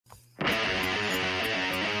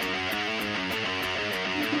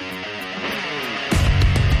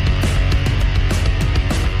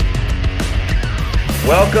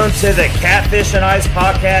Welcome to the Catfish and Ice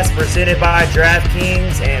podcast presented by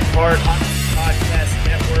DraftKings and part of the Podcast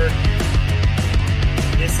Network.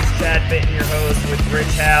 This is Chad Benton, your host, with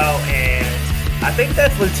Rich Howe, and I think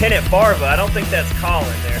that's Lieutenant Farva. I don't think that's Colin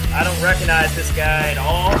there. I don't recognize this guy at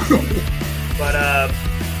all. But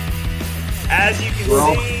as you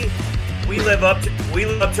can see, we live up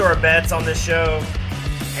to our bets on this show,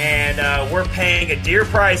 and we're paying a dear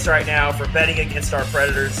price right now for betting against our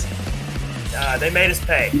Predators. They made us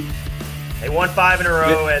pay. They won 5 in a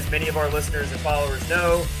row, as many of our listeners and followers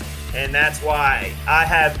know, and that's why I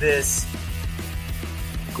have this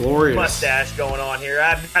glorious mustache going on here.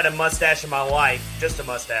 I've had a mustache in my life, just a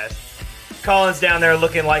mustache. Colin's down there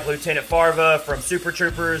looking like Lieutenant Farva from Super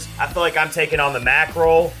Troopers. I feel like I'm taking on the Mac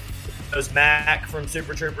role. Those Mac from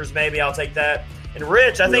Super Troopers, maybe I'll take that. And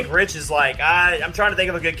Rich, I think Rich is like, I'm trying to think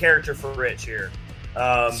of a good character for Rich here.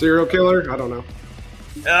 Serial killer? I don't know.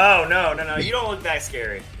 Oh, no. You don't look that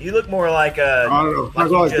scary. You look more like a... I don't know. I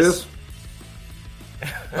go like this.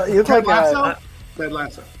 You look like Ted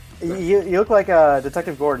Lasso. You look like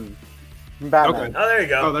Detective Gordon from Batman. Okay. Oh, there you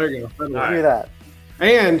go. Oh, there you go. All right. Do that.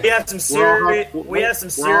 And we have some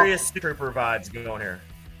serious trooper vibes going here.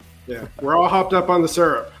 Yeah, we're all hopped up on the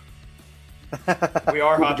syrup. We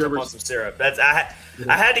are hopped up on some syrup. I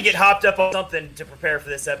had to get hopped up on something to prepare for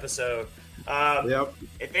this episode.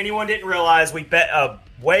 If anyone didn't realize, we bet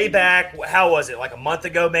way back. How was it? Like a month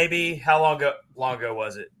ago, maybe? How long ago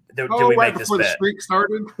was it? Did we right make this before bet? The streak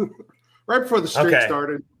started. Right before the streak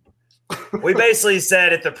started. We basically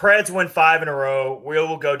said if the Preds win 5 in a row, we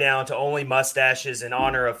will go down to only mustaches in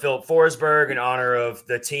honor of Philip Forsberg, in honor of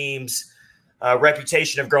the team's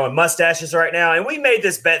reputation of growing mustaches right now. And we made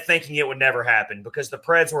this bet thinking it would never happen because the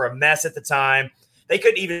Preds were a mess at the time. They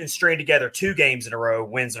couldn't even string together 2 games in a row,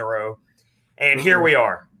 wins in a row. And here we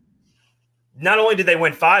are. Not only did they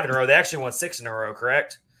win 5 in a row, they actually won 6 in a row,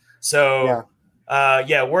 correct? So, I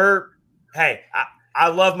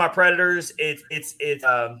love my Predators.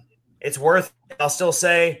 It's worth it, I'll still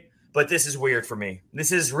say, but this is weird for me.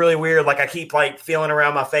 This is really weird. Like I keep feeling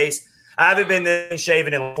around my face. I haven't been this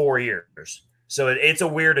shaven in 4 years. So it's a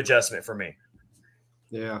weird adjustment for me.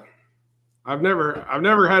 Yeah. I've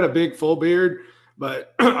never had a big full beard.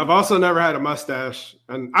 But I've also never had a mustache,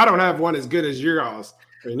 and I don't have one as good as your alls.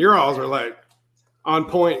 I mean, your alls are like on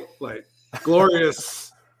point, like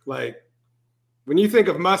glorious. Like when you think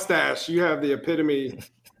of mustache, you have the epitome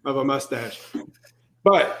of a mustache.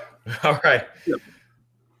 But all right,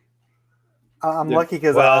 I'm lucky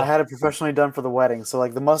because I had it professionally done for the wedding, so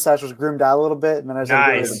like the mustache was groomed out a little bit, and then I just had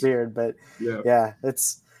to go with the beard. But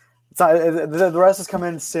it's not, the rest is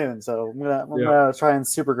coming in soon, so I'm gonna try and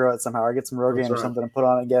super grow it somehow. Or get some Rogaine or something and put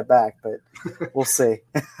on it and get it back, but we'll see.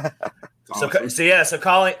 Awesome.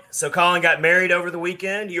 So Colin got married over the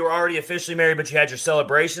weekend. You were already officially married, but you had your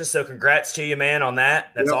celebration. So congrats to you, man, on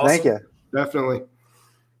that. That's awesome. Thank you. Definitely.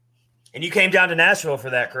 And you came down to Nashville for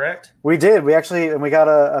that, correct? We did. We got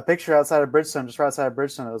a picture outside of Bridgestone, just right outside of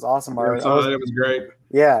Bridgestone. It was awesome. It was great.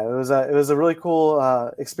 Yeah, it was a really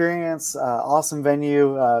cool experience. Awesome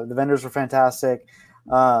venue. The vendors were fantastic.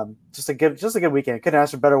 Just a good weekend. Couldn't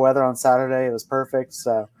ask for better weather on Saturday. It was perfect.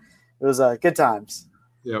 So it was good times.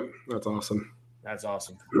 Yep, that's awesome. That's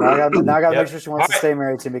awesome. Now I got to make sure she wants to stay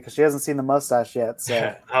married to me because she hasn't seen the mustache yet.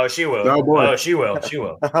 So she will. Oh boy. Oh, she will. She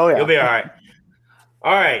will. Oh yeah. You'll be all right.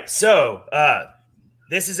 All right, so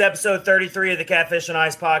this is episode 33 of the Catfish and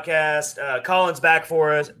Ice podcast. Colin's back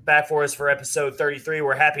for us for episode 33.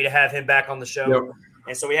 We're happy to have him back on the show. Yep.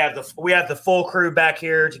 And so we have the full crew back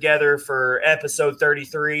here together for episode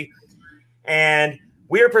 33. And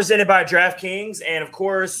we are presented by DraftKings, and of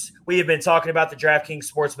course, we have been talking about the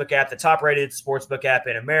DraftKings Sportsbook app, the top-rated sportsbook app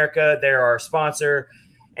in America. They're our sponsor,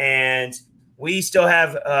 and we still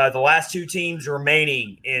have the last 2 teams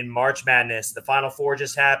remaining in March Madness. The Final Four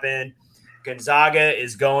just happened. Gonzaga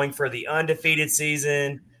is going for the undefeated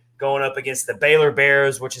season, going up against the Baylor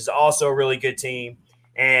Bears, which is also a really good team.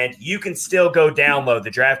 And you can still go download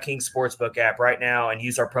the DraftKings Sportsbook app right now and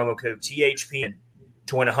use our promo code THPN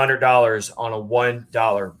to win $100 on a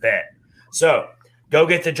 $1 bet. So go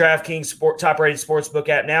get the DraftKings top-rated sportsbook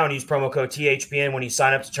app now and use promo code THPN when you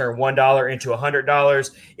sign up to turn $1 into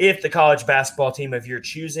 $100. If the college basketball team of your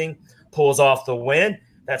choosing pulls off the win,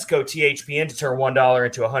 that's code THPN to turn $1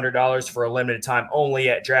 into $100 for a limited time only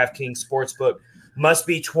at DraftKings Sportsbook. Must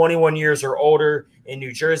be 21 years or older in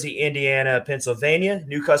New Jersey, Indiana, Pennsylvania.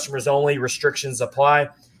 New customers only. Restrictions apply.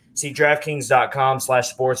 See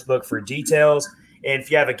DraftKings.com/sportsbook for details. And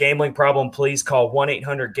if you have a gambling problem, please call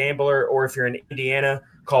 1-800-GAMBLER, or if you're in Indiana,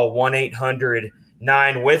 call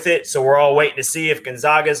 1-800-9-WITH-IT. So we're all waiting to see if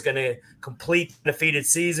Gonzaga is going to complete the defeated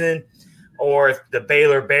season or if the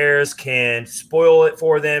Baylor Bears can spoil it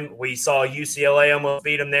for them. We saw UCLA almost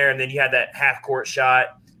beat them there, and then you had that half-court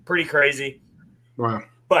shot. Pretty crazy. Wow.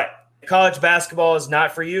 But college basketball is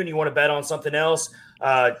not for you and you want to bet on something else,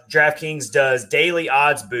 DraftKings does daily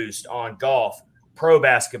odds boost on golf, pro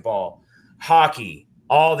basketball, hockey,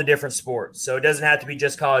 all the different sports. So it doesn't have to be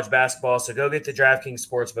just college basketball. So go get the DraftKings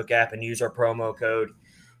Sportsbook app and use our promo code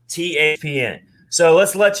THPN. So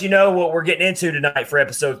let's let you know what we're getting into tonight for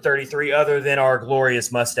episode 33, other than our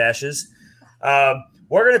glorious mustaches.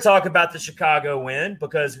 We're going to talk about the Chicago win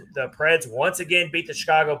because the Preds once again beat the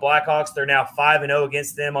Chicago Blackhawks. They're now 5-0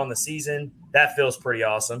 against them on the season. That feels pretty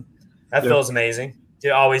awesome. That feels amazing to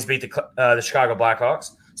always beat the Chicago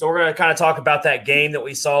Blackhawks. So we're going to kind of talk about that game that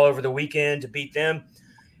we saw over the weekend to beat them.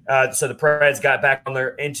 So the Preds got back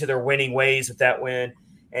into their winning ways with that win.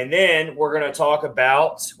 And then we're going to talk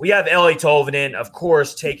about – we have Eeli Tolvanen, of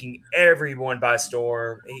course, taking everyone by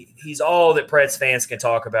storm. He's all that Preds fans can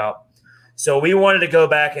talk about. So we wanted to go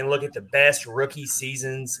back and look at the best rookie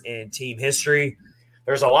seasons in team history.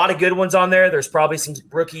 There's a lot of good ones on there. There's probably some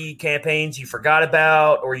rookie campaigns you forgot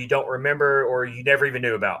about or you don't remember or you never even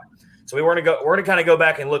knew about. So we're going to kind of go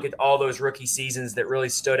back and look at all those rookie seasons that really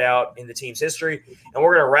stood out in the team's history. And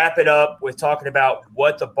we're going to wrap it up with talking about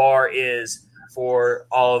what the bar is for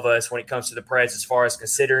all of us when it comes to the Preds as far as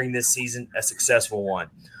considering this season a successful one.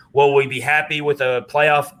 Will we be happy with a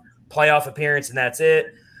playoff appearance and that's it?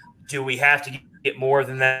 Do we have to get more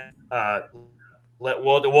than that?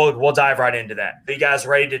 We'll dive right into that. Are you guys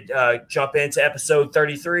ready to jump into episode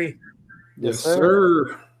 33? Yes,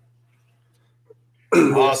 sir.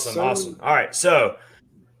 Awesome. All right, so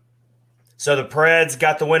the Preds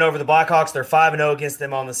got the win over the Blackhawks. They're 5-0 against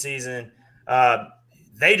them on the season.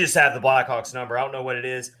 They just have the Blackhawks number. I don't know what it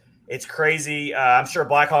is. It's crazy. I'm sure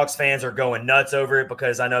Blackhawks fans are going nuts over it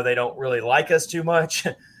because I know they don't really like us too much.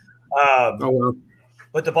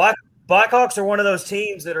 But the Blackhawks are one of those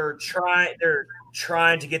teams that are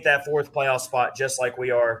trying to get that fourth playoff spot just like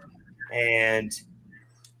we are. And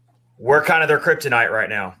we're kind of their kryptonite right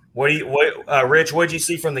now. Rich, what did you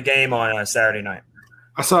see from the game on Saturday night?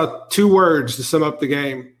 I saw two words to sum up the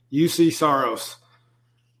game. UC Saros.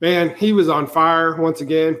 Man, he was on fire once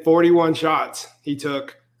again. 41 shots he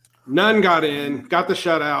took. None got in. Got the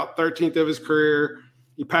shutout, 13th of his career.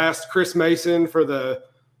 He passed Chris Mason for the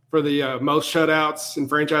most shutouts in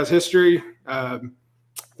franchise history. I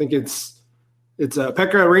think it's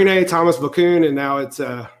Pekka Rinne, Thomas Vokoun, and now it's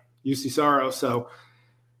UC Saros. So,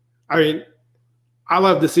 I mean, I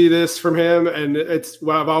love to see this from him, and it's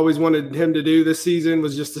what I've always wanted him to do this season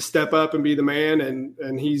was just to step up and be the man,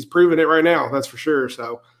 and he's proven it right now, that's for sure.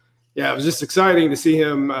 So, yeah, it was just exciting to see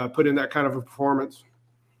him put in that kind of a performance.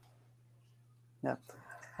 Yeah,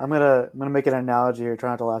 I'm gonna make an analogy here.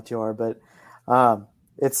 Try not to laugh too hard, but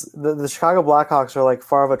it's the Chicago Blackhawks are like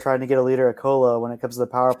Farva trying to get a liter of cola when it comes to the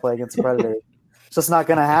power play against the Predators. It's just not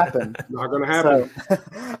going to happen. Not going to happen.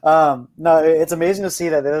 So, no, it's amazing to see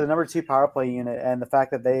that they're the number 2 power play unit, and the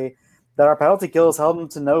fact that our penalty kills held them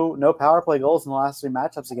to no power play goals in the last 3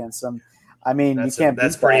 matchups against them. I mean, you can't.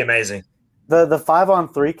 That's pretty amazing. The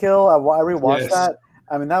 5-on-3 kill, I rewatched that.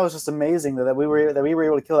 I mean, that was just amazing that we were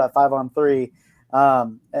able to kill that 5-on-3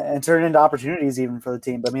 and turn it into opportunities even for the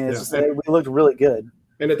team. But I mean, we looked really good.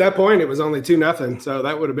 And at that point, it was only 2-0, so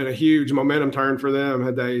that would have been a huge momentum turn for them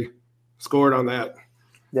had they scored on that.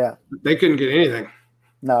 Yeah, they couldn't get anything.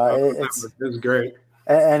 No, it was great.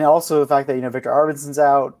 And also the fact that Victor Arvidsson's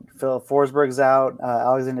out, Phil Forsberg's out,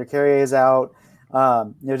 Alexander Carrier's out.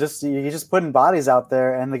 You're just putting bodies out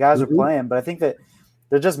there, and the guys are playing. But I think that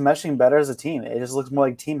they're just meshing better as a team. It just looks more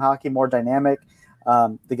like team hockey, more dynamic.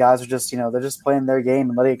 The guys are just they're just playing their game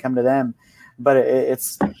and letting it come to them. But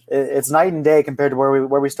it's night and day compared to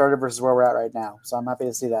where we started versus where we're at right now. So I'm happy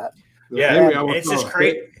to see that. Yeah, it's just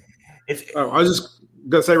crazy. I was just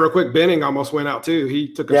gonna say real quick, Benning almost went out too.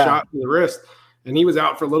 He took a shot to the wrist, and he was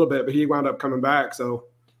out for a little bit, but he wound up coming back. So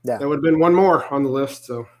that would have been one more on the list.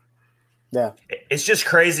 So yeah, it's just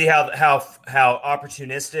crazy how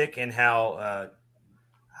opportunistic and how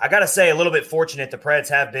I gotta say a little bit fortunate the Preds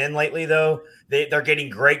have been lately. Though they're getting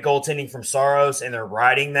great goaltending from Saros, and they're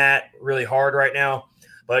riding that really hard right now.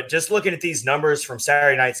 But just looking at these numbers from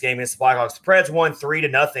Saturday night's game against the Blackhawks, the Preds won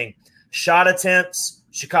 3-0. Shot attempts,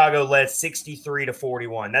 Chicago led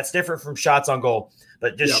 63-41. That's different from shots on goal,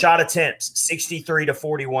 but just shot attempts,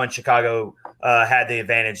 63-41. Chicago had the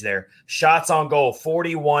advantage there. Shots on goal,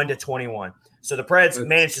 41-21. So the Preds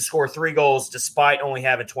managed to score 3 goals despite only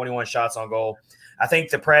having 21 shots on goal. I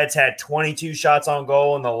think the Preds had 22 shots on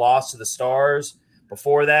goal in the loss to the Stars,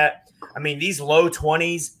 before that. I mean, these low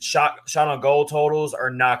 20s shot on goal totals are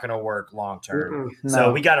not going to work long term. No.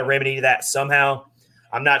 So we got to remedy that somehow.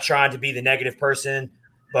 I'm not trying to be the negative person,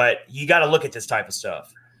 but you got to look at this type of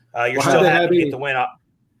stuff. You're still happy to get the win.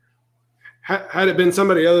 Had it been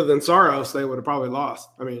somebody other than Saros, they would have probably lost.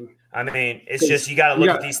 I mean, it's just you got to look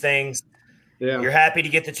at these things. Yeah. You're happy to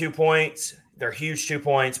get the 2 points. They're huge 2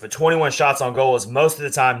 points, but 21 shots on goal is most of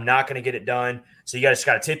the time not going to get it done. So you just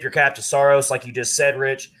got to tip your cap to Saros, like you just said,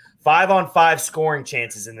 Rich. 5-on-5 scoring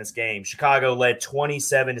chances in this game. Chicago led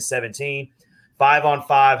 27-17.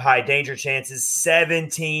 5-on-5 high danger chances,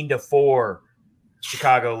 17-4.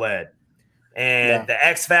 Chicago led. And the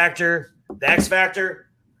X factor,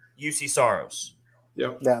 UC Saros.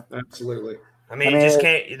 Yep. Yeah, absolutely. I mean, just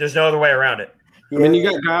can't. There's no other way around it. I mean, you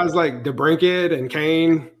got guys like DeBrincat and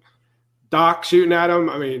Kane, Doc shooting at him.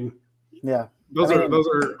 I mean, those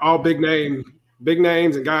are all big names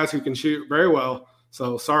and guys who can shoot very well.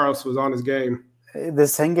 So Saros was on his game.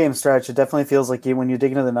 This 10-game stretch, it definitely feels like when you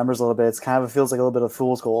dig into the numbers a little bit, it feels like a little bit of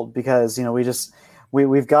fool's gold because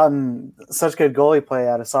we've gotten such good goalie play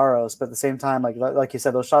out of Saros, but at the same time, like you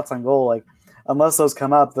said, those shots on goal, like unless those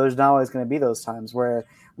come up, there's not always going to be those times where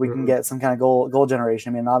we can get some kind of goal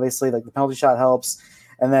generation. I mean, obviously, like the penalty shot helps,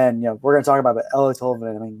 and then we're going to talk about Eli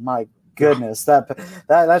Tolvanen. I mean, my goodness,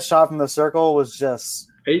 that shot from the circle was just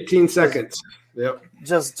 18 seconds. Yep.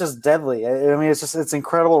 Just deadly. I mean, it's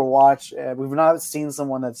incredible to watch. We've not seen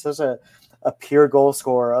someone that's such a pure goal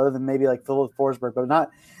scorer, other than maybe like Philip Forsberg, but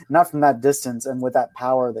not from that distance and with that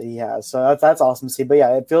power that he has. So that's awesome to see. But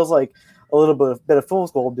yeah, it feels like a little bit of fool's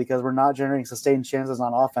gold because we're not generating sustained chances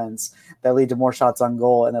on offense that lead to more shots on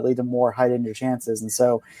goal and that lead to more high danger chances. And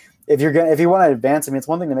so if you want to advance, I mean, it's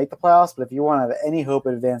one thing to make the playoffs, but if you want to have any hope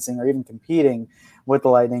of advancing or even competing with the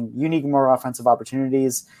Lightning, you need more offensive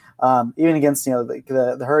opportunities. Even against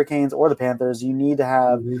the Hurricanes or the Panthers, you need to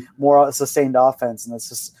have more sustained offense, and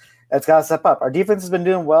it's got to step up. Our defense has been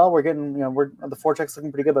doing well. We're getting the forecheck's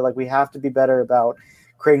looking pretty good, but we have to be better about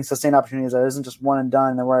creating sustained opportunities that isn't just one and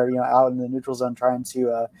done, and then we're out in the neutral zone trying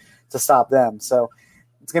to stop them. So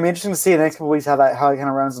it's gonna be interesting to see in the next couple of weeks how it kind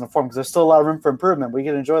of runs in the form because there's still a lot of room for improvement. We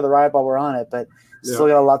can enjoy the ride while we're on it, but still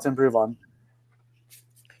got a lot to improve on.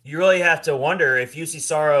 You really have to wonder if UC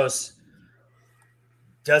Saros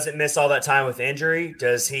doesn't miss all that time with injury.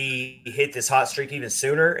 Does he hit this hot streak even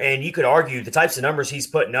sooner? And you could argue the types of numbers he's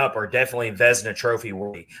putting up are definitely Vezina Trophy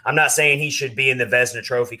worthy. I'm not saying he should be in the Vezina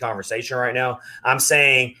Trophy conversation right now. I'm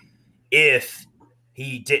saying if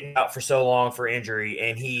he didn't out for so long for injury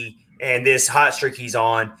and this hot streak he's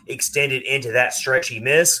on extended into that stretch he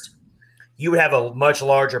missed, you would have a much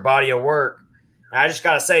larger body of work. And I just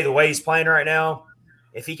got to say, the way he's playing right now,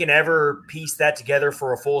 if he can ever piece that together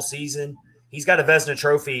for a full season, he's got a Vezina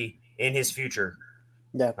Trophy in his future.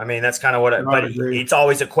 Yeah, I mean that's kind of what. It's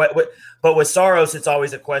always but with Saros, it's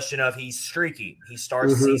always a question of he's streaky. He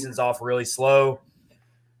starts seasons off really slow,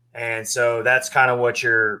 and so that's kind of what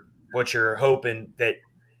you're hoping that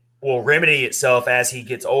will remedy itself as he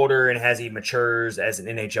gets older and as he matures as an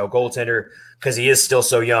NHL goaltender because he is still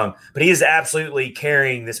so young. But he is absolutely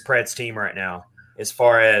carrying this Preds team right now as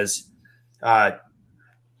far as.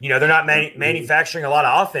 They're not manufacturing a lot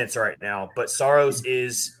of offense right now, but Saros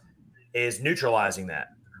is neutralizing that.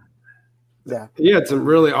 Yeah, he had some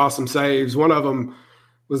really awesome saves. One of them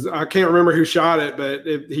was I can't remember who shot it, but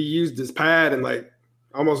he used his pad and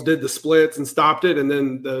almost did the splits and stopped it, and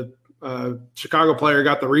then the Chicago player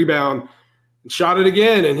got the rebound and shot it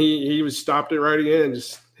again, and he was stopped it right again.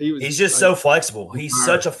 He's just so flexible. He's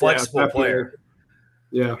such a flexible player.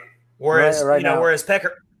 Yeah. Whereas whereas Pekka.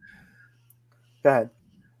 Go ahead.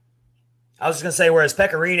 I was just going to say, whereas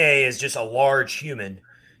Pecorine is just a large human,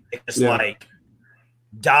 just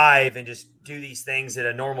dive and just do these things that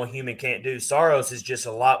a normal human can't do. Saros is just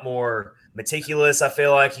a lot more meticulous. I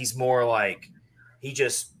feel like he's more I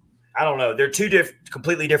don't know. They're two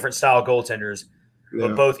completely different style goaltenders,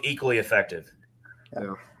 but both equally effective.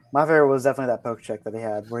 Yeah. My favorite was definitely that poke check that he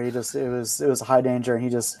had, where it was high danger, and he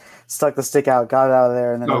just stuck the stick out, got it out of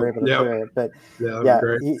there, and then they were able to clear it. But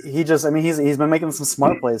he's been making some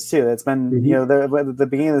smart plays too. It's been at the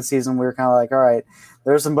beginning of the season we were kind of like, all right,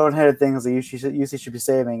 there's some boneheaded things that UC should be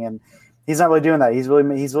saving, and he's not really doing that. He's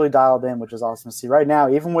really dialed in, which is awesome to see. Right now,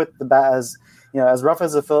 even with as rough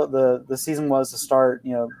as the season was to start,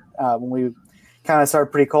 when we kind of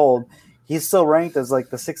started pretty cold. He's still ranked as the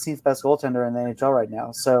 16th best goaltender in the NHL right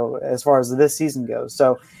now. So as far as this season goes,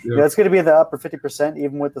 it's going to be in the upper 50%,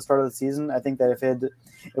 even with the start of the season. I think that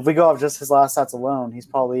if we go off just his last stats alone, he's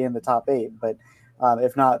probably in the top 8, but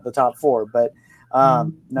if not the top 4. But I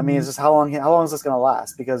mean, it's just how long is this going to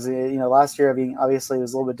last? Because last year, I mean, obviously it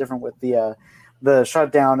was a little bit different with the the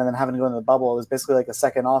shutdown and then having to go into the bubble. It was basically like a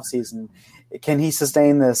second off season. Can he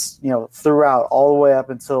sustain this, throughout all the way up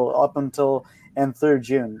until and through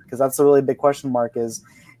June? Because that's a really big question mark. Is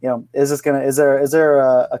there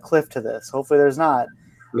a cliff to this? Hopefully there's not.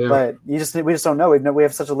 Yeah. But we just don't know. We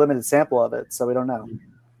have such a limited sample of it, so we don't know.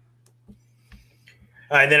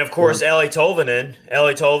 And then, of course, Eeli Tolvanen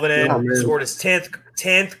scored his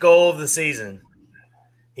 10th goal of the season.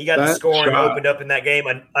 He got the score and opened up in that game.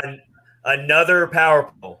 Another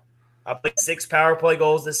power play. I played 6 power play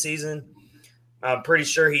goals this season. I'm pretty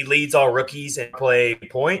sure he leads all rookies in play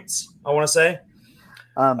points, I want to say.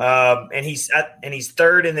 And he's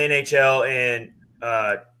third in the NHL in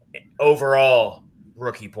overall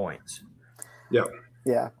rookie points. Yeah.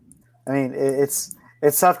 Yeah. I mean, it's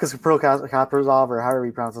tough because Kaprizov, or however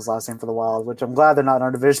you pronounce his last name for the Wild, which I'm glad they're not in our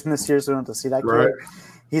division this year, so we don't have to see that kid.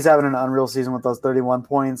 He's having an unreal season with those 31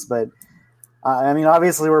 points. But,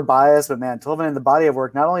 obviously we're biased, but, man, Tolvanen, the body of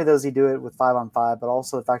work, not only does he do it with 5-on-5, but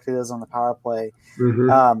also the fact that he does on the power play. Mm-hmm.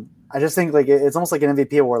 I just think it's almost like an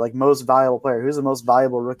MVP award, like most valuable player. Who's the most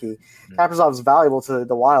valuable rookie? Mm-hmm. Kaprizov is valuable to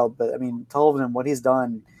the Wild, but, Tolvanen, what he's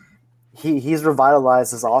done – He's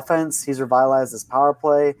revitalized his offense. He's revitalized his power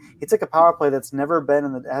play. He took a power play that's never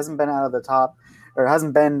been hasn't been out of the top, or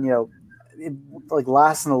hasn't been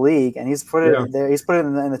last in the league, and he's put it there. He's put it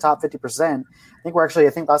in the top 50%. I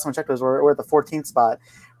think last time I checked we're at the 14th spot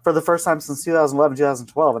for the first time since 2011,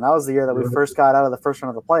 2012, and that was the year that we first got out of the first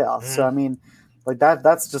round of the playoffs. Mm-hmm. So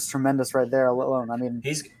that's just tremendous right there alone.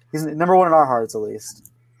 He's number one in our hearts at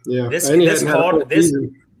least. Yeah,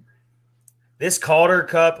 This Calder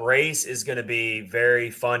Cup race is going to be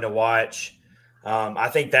very fun to watch. I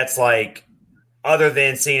think that's other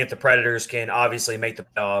than seeing if the Predators can obviously make the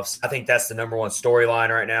playoffs, I think that's the number one storyline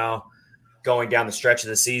right now going down the stretch of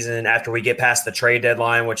the season after we get past the trade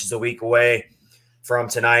deadline, which is a week away from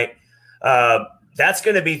tonight. That's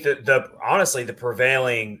going to be honestly the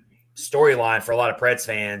prevailing storyline for a lot of Preds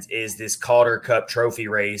fans is this Calder Cup trophy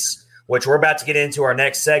race, which we're about to get into our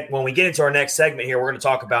next segment. When we get into our next segment here, we're going to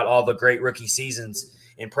talk about all the great rookie seasons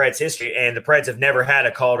in Preds history. And the Preds have never had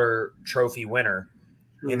a Calder Trophy winner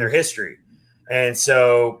in their history. And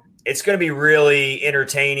so it's going to be really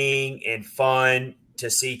entertaining and fun to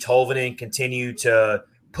see Tolvanen continue to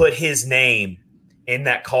put his name in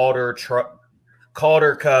that Calder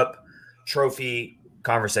Cup trophy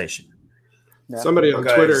conversation. Yeah. Somebody on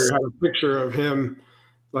Twitter had a picture of him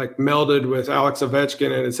melded with Alex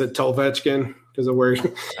Ovechkin, and it said Tolvechkin because of where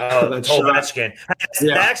that Tolvechkin.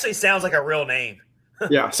 That actually sounds like a real name.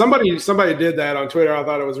 Yeah, somebody did that on Twitter. I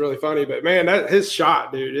thought it was really funny, but man, his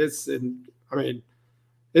shot, dude, it's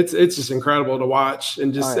just incredible to watch.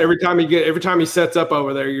 And just every time he sets up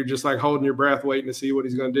over there, you're just holding your breath, waiting to see what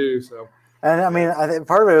he's going to do. So. And I think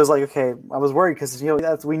part of it was okay, I was worried because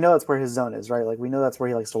we know that's where his zone is, right? We know that's where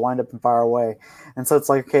he likes to wind up and fire away, and so it's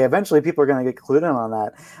okay. Eventually, people are going to get clued in on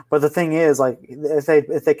that. But the thing is,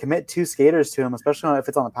 if they commit 2 skaters to him, especially if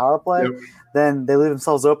it's on the power play, then they leave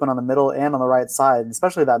themselves open on the middle and on the right side, and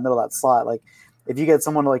especially that middle, that slot. If you get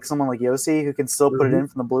someone like Yossi who can still put it in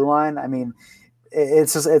from the blue line,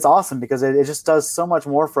 it's awesome because it just does so much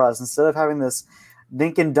more for us instead of having this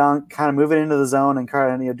dink and dunk, kind of move it into the zone and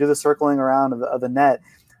kind of do the circling around of the net.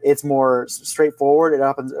 It's more straightforward. It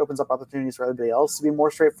opens up opportunities for everybody else to be more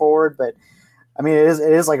straightforward. But it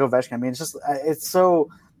is like Ovechkin. It's so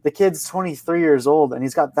the kid's 23 years old and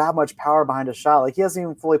he's got that much power behind his shot. He hasn't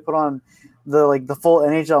even fully put on the full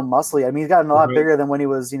NHL muscle. He's gotten a lot bigger than when he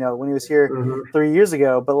was here 3 years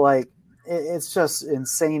ago. But it's just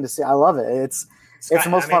insane to see. I love it. It's the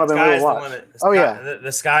most fun I've been able to watch.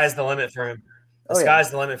 The sky's the limit for him. The sky's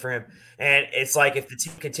the limit for him. And it's if the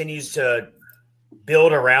team continues to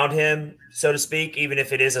build around him, so to speak, even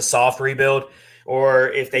if it is a soft rebuild, or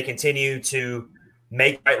if they continue to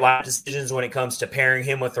make right line decisions when it comes to pairing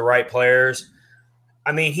him with the right players,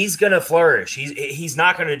 he's going to flourish. He's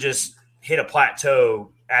not going to just hit a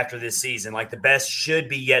plateau after this season. The best should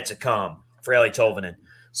be yet to come for Eeli Tolvanen.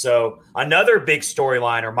 So another big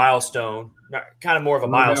storyline or milestone, kind of more of a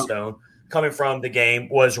milestone, coming from the game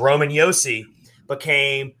was Roman Josi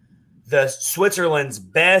became the Switzerland's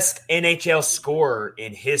best NHL scorer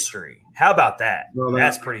in history. How about that? Well,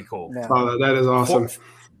 that's pretty cool. Yeah. That is awesome.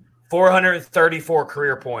 434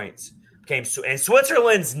 career points. And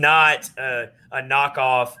Switzerland's not a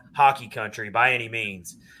knockoff hockey country by any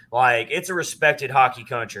means. It's a respected hockey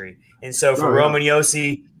country. And so for Roman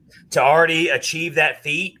Josi to already achieve that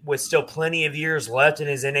feat with still plenty of years left in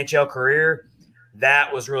his NHL career,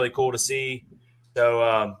 that was really cool to see.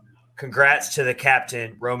 So, congrats to the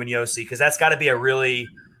captain, Roman Josi, because that's got to be a really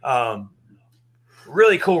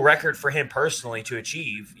really cool record for him personally to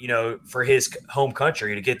achieve, for his home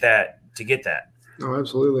country to get that. Oh,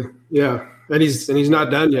 absolutely. Yeah. And he's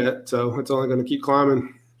not done yet. So it's only going to keep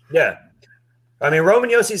climbing. Yeah. I mean, Roman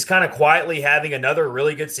Yossi's kind of quietly having another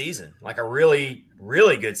really good season, like a really,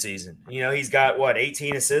 really good season. He's got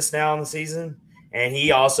 18 assists now in the season, and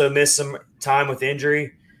he also missed some time with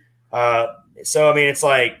injury. So, I mean, it's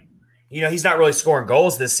like, he's not really scoring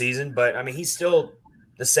goals this season, but I mean, he's still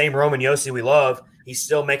the same Roman Josi we love. He's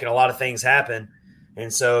still making a lot of things happen.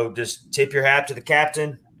 And so just tip your hat to the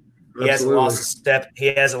captain. He hasn't lost a step. He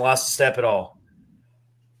hasn't lost a step at all.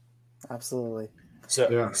 Absolutely.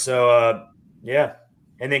 Yeah.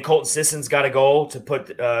 And then Colton Sisson's got a goal to put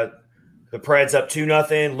the Preds up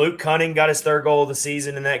 2-0. Luke Cunning got his third goal of the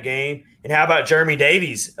season in that game. And how about Jeremy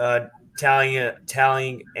Davies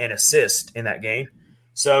tallying an assist in that game?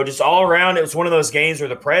 So just all around, it was one of those games where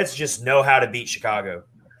the Preds just know how to beat Chicago.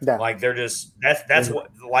 Yeah. Like they're just that's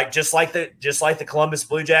what just like the Columbus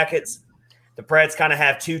Blue Jackets, the Preds kind of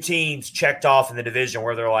have two teams checked off in the division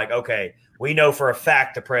where they're like, okay, we know for a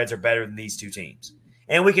fact the Preds are better than these two teams.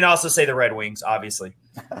 And we can also say the Red Wings, obviously.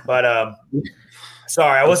 But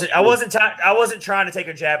sorry, I wasn't trying to take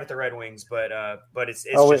a jab at the Red Wings, but it's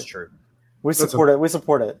just true. We support it. We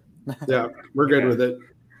support it. Yeah, we're good with it.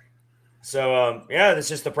 So it's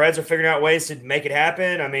just the Preds are figuring out ways to make it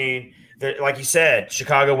happen. I mean, like you said,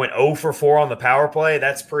 Chicago went 0 for 4 on the power play.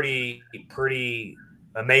 That's pretty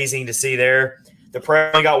amazing to see there. The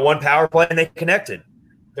Preds only got one power play and they connected.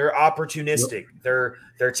 They're opportunistic. Yep.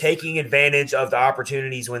 They're taking advantage of the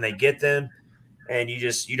opportunities when they get them, and you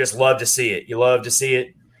just love to see it. You love to see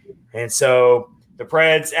it. And so the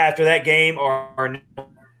Preds after that game are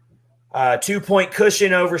 2-point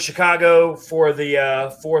cushion over Chicago for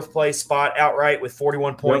the fourth place spot outright with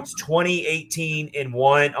 41 points,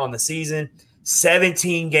 20-18-1 on the season,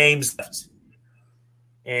 17 games left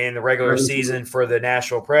in the regular season for the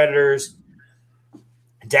Nashville Predators.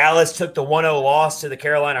 Dallas took the 1-0 loss to the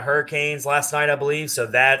Carolina Hurricanes last night, I believe. So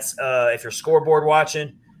that's if you're scoreboard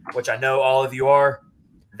watching, which I know all of you are,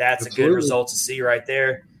 that's a good result to see right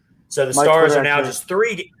there. So the Stars are now just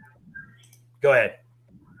 3 – go ahead.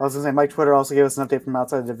 I was going to say, Mike Twitter also gave us an update from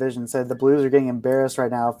outside the division, said the Blues are getting embarrassed right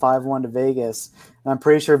now, 5-1 to Vegas. And I'm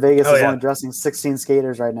pretty sure Vegas is only dressing 16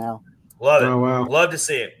 skaters right now. Love it. Oh, wow. Love to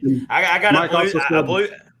see it. I got a blue.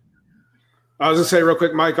 I was going to say real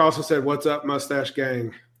quick, Mike also said, "What's up, Mustache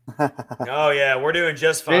Gang?" Oh, yeah. We're doing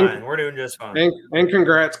just fine. We're doing just fine. And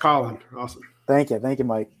congrats, Colin. Awesome. Thank you. Thank you,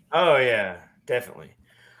 Mike. Oh, yeah. Definitely.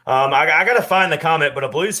 I got to find the comment, but a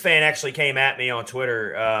Blues fan actually came at me on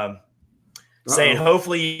Twitter saying,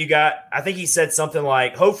 hopefully you got – I think he said something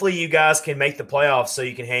like, hopefully you guys can make the playoffs so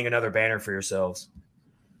you can hang another banner for yourselves.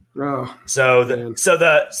 Oh, so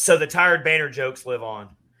the tired banner jokes live on.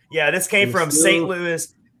 Yeah, this came from St.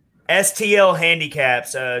 Louis. STL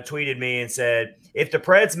Handicaps tweeted me and said, if the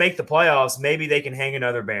Preds make the playoffs, maybe they can hang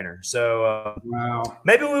another banner. So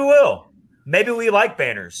maybe we will. Maybe we like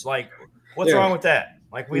banners. Like, what's wrong with that?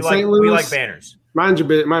 Like, we like banners. Mind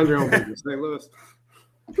your own business, St. Louis.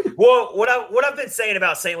 Well, what I've been saying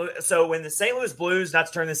about St. Louis. So when the St. Louis Blues, not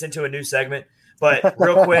to turn this into a new segment, but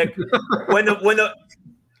real quick,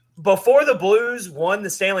 before the Blues won the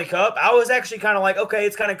Stanley Cup, I was actually kind of like, okay,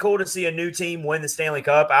 it's kind of cool to see a new team win the Stanley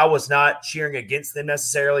Cup. I was not cheering against them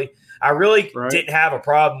necessarily. I really didn't have a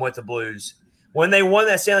problem with the Blues. When they won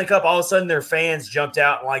that Stanley Cup, all of a sudden their fans jumped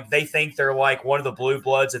out and like they think they're like one of the blue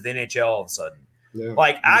bloods of the NHL all of a sudden. Yeah.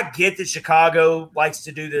 Like I get that Chicago likes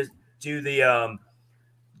to do the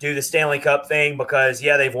Stanley Cup thing because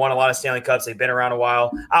they've won a lot of Stanley Cups. They've been around a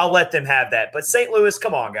while. I'll let them have that. But St. Louis,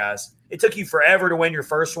 come on, guys. It took you forever to win your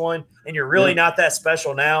first one, and you're really not that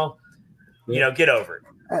special now. Get over it.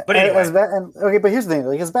 But anyway. But here's the thing.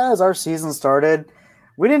 Like, as bad as our season started,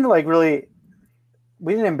 we didn't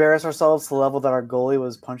embarrass ourselves to the level that our goalie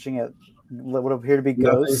was punching at what would appear to be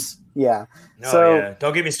ghosts. Yeah.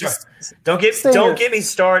 Don't get me started. Don't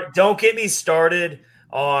get me started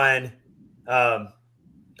on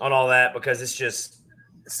all that because it's just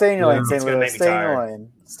stay in your lane, St. Louis. Stay in your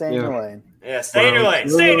lane. Stay in your lane. Yeah, stay in your lane.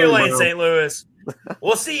 Stay in your lane, St. Louis.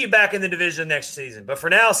 We'll see you back in the division next season. But for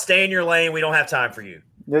now, stay in your lane. We don't have time for you.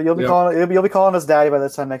 You'll be calling us daddy by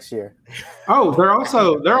this time next year. Oh, they're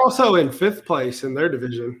also in 5th place in their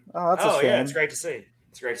division. Oh, that's a shame. Yeah, it's great to see.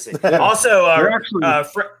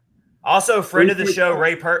 Also, friend of the show,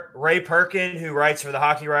 Ray Perkin, who writes for the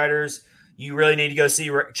Hockey Writers. You really need to go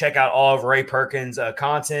check out all of Ray Perkins'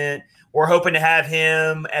 content. We're hoping to have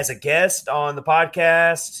him as a guest on the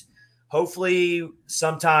podcast, hopefully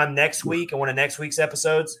sometime next week in one of next week's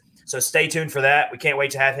episodes. So stay tuned for that. We can't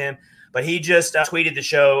wait to have him. But he just tweeted the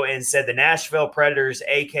show and said the Nashville Predators,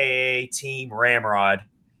 a.k.a. Team Ramrod.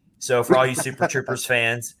 So for all you Super Troopers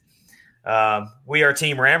fans, we are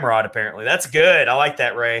Team Ramrod, apparently. That's good. I like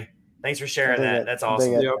that, Ray. Thanks for sharing that. That's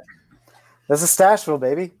awesome. Yep. That's a Stashville,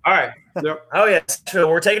 baby. All right. Yep. Oh, yeah.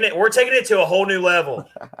 We're taking it to a whole new level.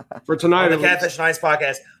 For tonight, on the Catfish and Ice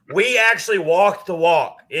podcast. We actually walked the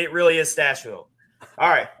walk. It really is Stashville. All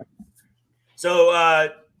right.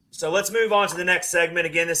 So let's move on to the next segment.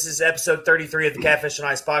 Again, this is episode 33 of the Catfish and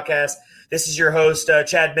Ice podcast. This is your host,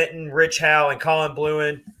 Chad Minton, Rich Howe, and Colin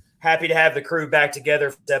Bluen. Happy to have the crew back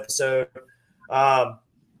together for this episode.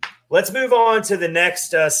 Let's move on to the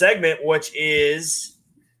next segment, which is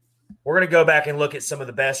we're going to go back and look at some of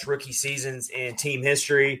the best rookie seasons in team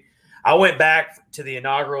history. I went back to the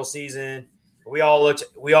inaugural season. We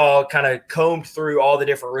all kind of combed through all the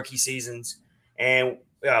different rookie seasons, and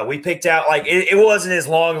we picked out it wasn't as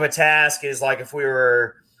long of a task as if we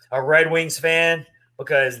were a Red Wings fan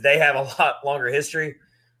because they have a lot longer history,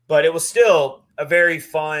 but it was still a very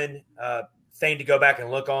fun thing to go back and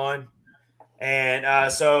look on.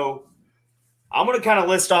 And so I'm going to kind of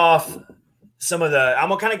list off some of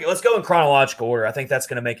let's go in chronological order. I think that's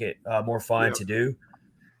going to make it more fun to do.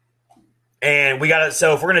 And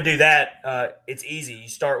so if we're going to do that, it's easy. You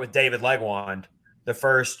start with David Legwand, the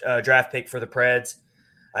first draft pick for the Preds.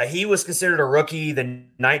 He was considered a rookie the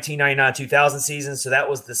 1999-2000 season, so that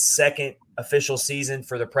was the second official season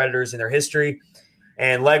for the Predators in their history.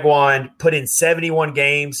 And Legwand put in 71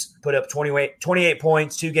 games, put up 28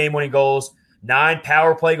 points, 2 game-winning goals, 9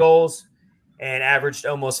 power play goals, and averaged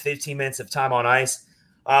almost 15 minutes of time on ice.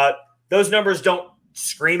 Those numbers don't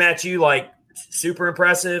scream at you like super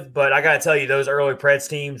impressive, but I got to tell you, those early Preds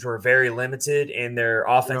teams were very limited in their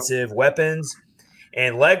offensive weapons.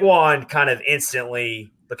 And Legwand kind of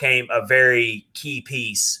instantly became a very key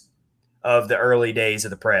piece of the early days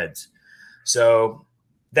of the Preds. So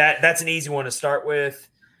that's an easy one to start with.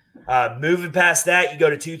 Moving past that, you go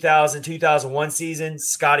to 2000-2001 season,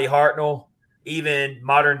 Scotty Hartnell. Even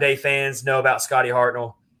modern-day fans know about Scotty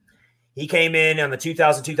Hartnell. He came in on the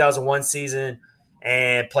 2000-2001 season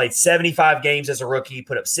and played 75 games as a rookie,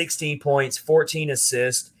 put up 16 points, 14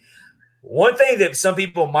 assists. One thing that some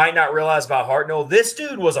people might not realize about Hartnell, this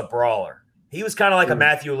dude was a brawler. He was kind of like a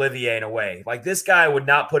Matthew Olivier in a way. This guy would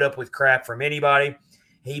not put up with crap from anybody.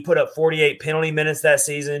 He put up 48 penalty minutes that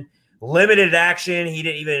season. Limited action. He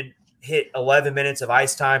didn't even hit 11 minutes of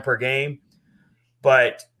ice time per game.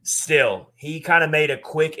 But still, he kind of made a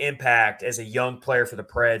quick impact as a young player for the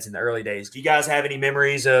Preds in the early days. Do you guys have any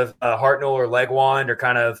memories of Hartnell or Legwand, or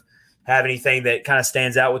kind of have anything that kind of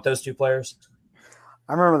stands out with those two players?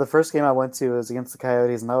 I remember the first game I went to was against the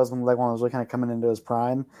Coyotes, and that was when Legwand was really kind of coming into his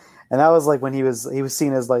prime. And that was when he was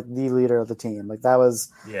seen as the leader of the team. That was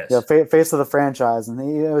face of the franchise, and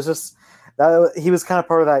he was kind of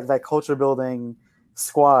part of that culture building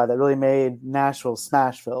squad that really made Nashville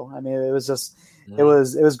Smashville. I mean, it was just it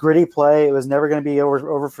was gritty play. It was never going to be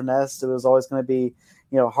over finessed. It was always going to be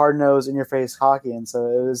hard nosed in your face hockey. And so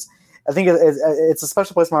it was. I think it's a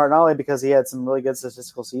special place in my heart, not only because he had some really good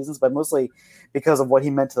statistical seasons, but mostly because of what he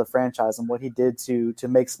meant to the franchise and what he did to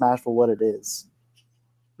make Smashville what it is.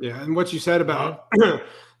 Yeah, and what you said about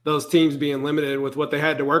those teams being limited with what they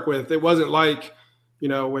had to work with, it wasn't like,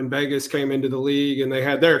 when Vegas came into the league and they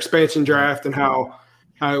had their expansion draft and how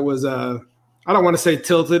it was I don't want to say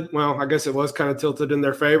tilted. Well, I guess it was kind of tilted in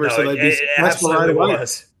their favor. No, so they'd be successful right away.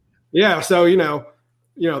 Was. Yeah, so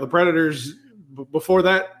the Predators before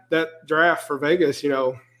that draft for Vegas,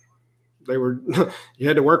 they were you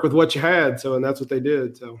had to work with what you had. So, and that's what they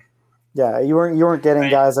did. So. Yeah, you weren't getting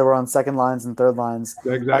guys that were on second lines and third lines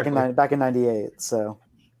back in '98. So,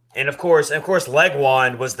 and of course,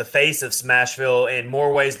 Legwand was the face of Smashville in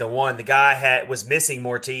more ways than one. The guy was missing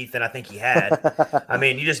more teeth than I think he had. I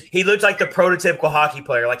mean, he looked like the prototypical hockey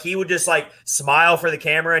player. He would just smile for the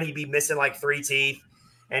camera and he'd be missing 3 teeth,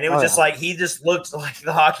 and it was he just looked like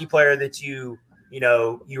the hockey player that you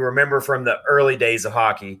remember from the early days of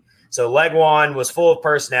hockey. So Legwand was full of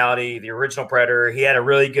personality, the original Predator. He had a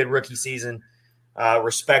really good rookie season,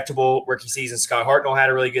 respectable rookie season. Scott Hartnell had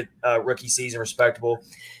a really good rookie season, respectable.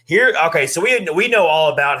 So we know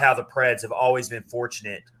all about how the Preds have always been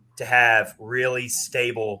fortunate to have really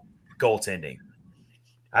stable goaltending.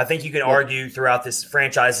 I think you can argue throughout this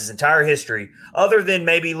franchise's entire history, other than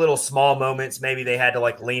maybe little small moments, maybe they had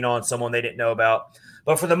to lean on someone they didn't know about.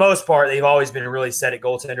 But for the most part, they've always been a really set at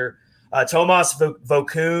goaltender. Tomas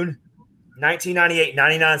Vokoun,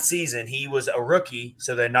 1998-99 season, he was a rookie.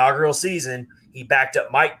 So the inaugural season, he backed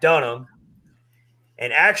up Mike Dunham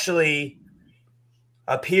and actually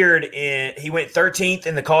he went 13th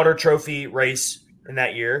in the Calder Trophy race in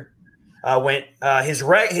that year.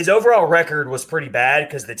 His overall record was pretty bad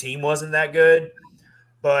because the team wasn't that good.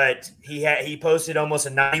 But he posted almost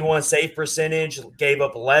a 91 save percentage, gave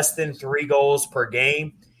up less than 3 goals per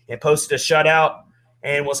game, and posted a shutout,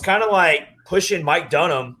 and was kind of like pushing Mike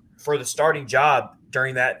Dunham for the starting job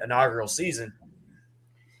during that inaugural season.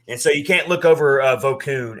 And so you can't look over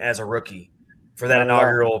Vokun as a rookie for that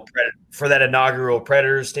inaugural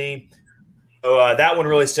Predators team. So that one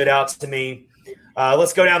really stood out to me.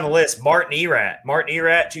 Let's go down the list. Martin Erat,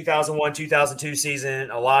 2001-2002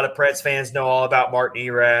 season. A lot of Preds fans know all about Martin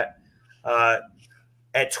Erat.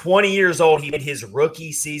 At 20 years old, he made his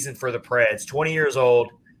rookie season for the Preds. 20 years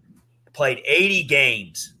old, played 80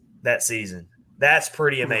 games that season. That's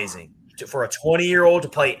pretty amazing. For a 20-year-old to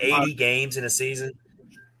play 80 games in a season.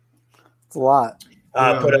 It's a lot.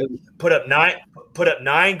 Put up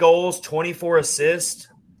 9 goals, 24 assists.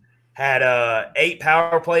 Had 8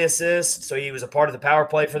 power play assists, so he was a part of the power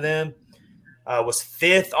play for them. Was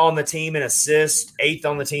 5th on the team in assists, 8th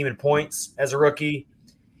on the team in points as a rookie.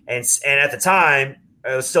 And at the time,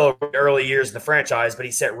 it was still early years in the franchise, but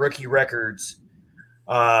he set rookie records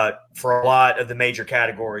for a lot of the major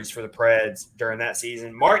categories for the Preds during that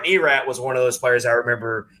season. Martin Erat was one of those players I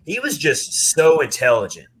remember. He was just so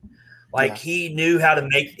intelligent. He knew how to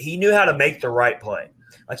make the right play.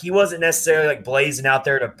 Like, he wasn't necessarily like blazing out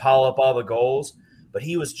there to pile up all the goals, but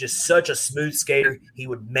he was just such a smooth skater. He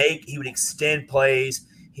would extend plays.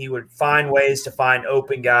 He would find ways to find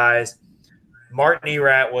open guys. Martin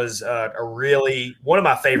Erat was one of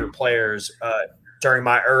my favorite players during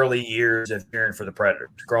my early years of cheering for the Predators,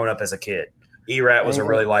 growing up as a kid. Erat was a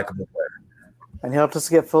really likable player. And he helped us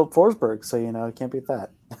get Philip Forsberg, so, you can't beat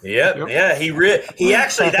that. Yep. Yeah. He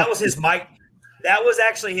actually, that was his mic. That was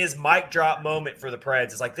actually his mic drop moment for the Preds.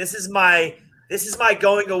 It's like, this is my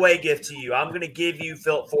going away gift to you. I'm going to give you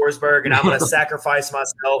Philip Forsberg, and I'm going to sacrifice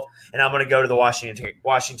myself, and I'm going to go to the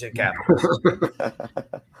Washington Capitals. I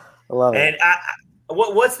love it. And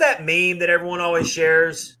what's that meme that everyone always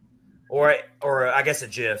shares, or I guess a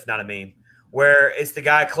GIF, not a meme, where it's the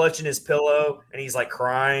guy clutching his pillow and he's like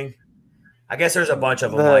crying. I guess there's a bunch of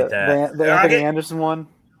them like that. The Anthony Anderson one.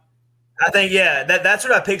 I think that's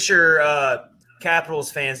what I picture.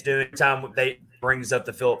 Capitals fans do every time they brings up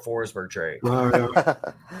the Philip Forsberg trade. Oh yeah.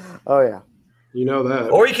 Oh yeah. You know that.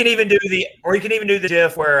 Or you can even do the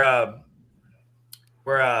GIF where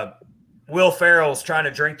Will Ferrell's trying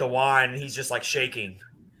to drink the wine and he's just like shaking.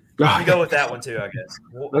 You can go with that one too, I guess.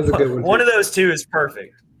 That's a good one. One of those two is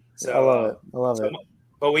perfect. So I love it.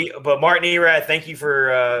 But Martin Erat, thank you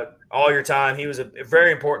for all your time. He was a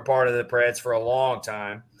very important part of the Preds for a long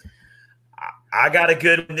time. I got a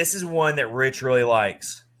good one. This is one that Rich really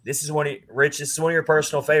likes. This is one of your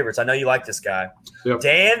personal favorites. I know you like this guy. Yep.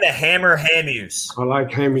 Dan the Hammer Hamuse. I like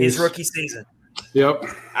Hamuse. His rookie season. Yep.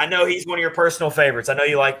 I know he's one of your personal favorites. I know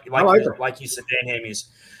you like you said, Dan Hamuse.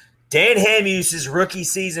 Dan Hamuse's rookie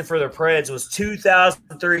season for the Preds was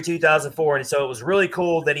 2003-2004, and so it was really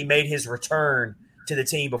cool that he made his return to the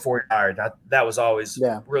team before he retired. That was always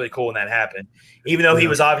really cool when that happened, even though he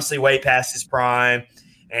was obviously way past his prime,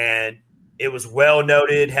 and it was well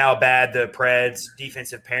noted how bad the Preds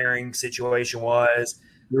defensive pairing situation was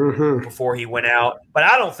before he went out. But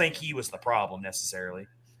I don't think he was the problem necessarily,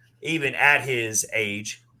 even at his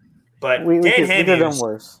age. But Dan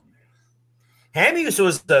Hamuse,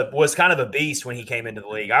 Hamuse was kind of a beast when he came into the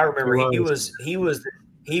league. I remember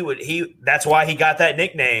that's why he got that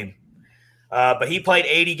nickname. But he played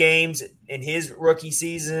 80 games in his rookie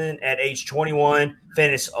season at age 21,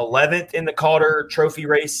 finished 11th in the Calder Trophy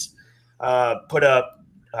race. Put up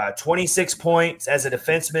 26 points as a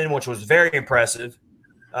defenseman, which was very impressive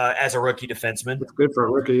as a rookie defenseman. That's good for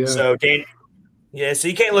a rookie, yeah. So, so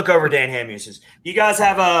you can't look over Dan Hamuse's. You guys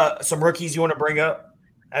have some rookies you want to bring up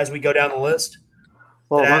as we go down the list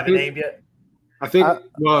that I haven't named yet? I think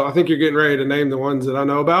you're getting ready to name the ones that I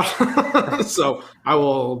know about. So I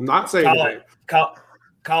will not say anything.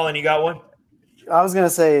 Colin, you got one? I was going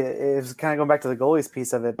to say, it's kind of going back to the goalies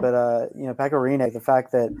piece of it, but, Pekka Rinne, the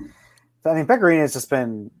fact that Pekka Rinne has just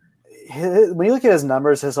been when you look at his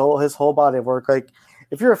numbers, his whole body of work, like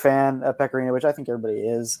if you're a fan of Pekka Rinne, which I think everybody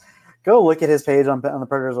is, go look at his page on the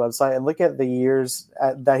Predators website and look at the years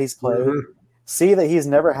that he's played. Mm-hmm. See that he's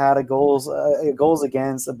never had a goals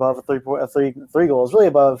against above three goals, really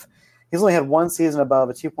above. He's only had one season above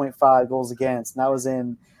a 2.5 goals against, and that was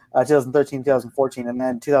in 2013, 2014, and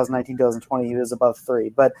then 2019, 2020, he was above 3.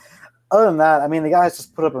 But other than that, I mean, the guy's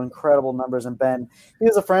just put up incredible numbers, and he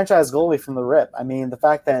was a franchise goalie from the rip. I mean, the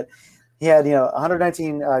fact that he had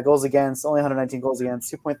 119 goals against, only 119 goals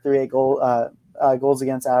against, 2.38 goals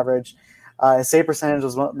against average. His save percentage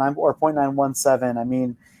was .917. I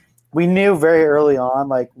mean, we knew very early on,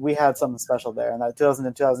 like we had something special there. And that 2000,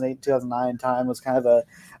 2008, 2009 time was kind of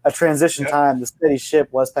a transition time. The steady ship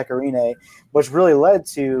was Pecorine, which really led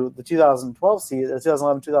to the 2012 season,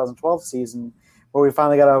 2011-2012 season, where we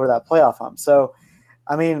finally got over that playoff hump. So,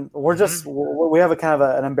 I mean, we have a kind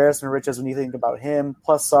of an embarrassment of riches when you think about him,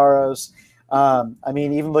 plus Saros. I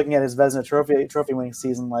mean, even looking at his Vezina trophy winning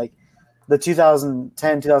season, like the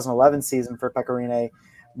 2010-2011 season for Pecorine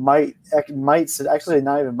might actually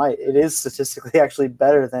not even might. It is statistically actually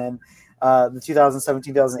better than the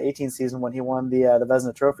 2017-2018 season when he won the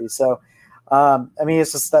Vezina trophy. So, I mean,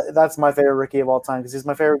 it's just that's my favorite rookie of all time because he's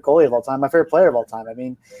my favorite goalie of all time, my favorite player of all time. I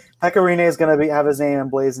mean, Pecorine is going to have his name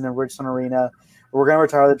emblazoned in Bridgestone Arena. We're going to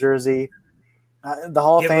retire the jersey. The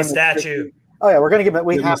Hall of Fame statue. Oh yeah, we're going to give him.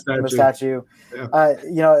 We have to give him a statue. Yeah.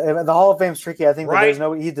 The Hall of Fame's tricky. I think that there's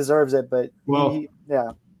no he deserves it, but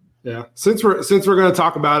yeah. Since we're going to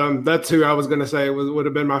talk about him, that's who I was going to say would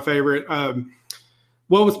have been my favorite.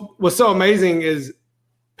 What was so amazing is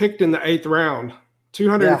picked in the 8th round,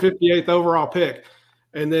 258th overall pick,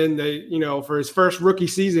 and then for his first rookie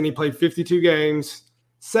season, he played 52 games,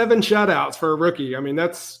 7 shutouts for a rookie. I mean,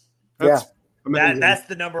 that's amazing. That's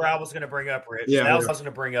the number I was going to bring up, Rich. That was what I was going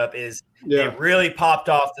to bring up is it really popped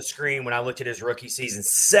off the screen when I looked at his rookie season.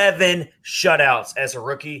 7 shutouts as a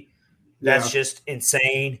rookie. That's just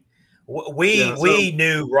insane. We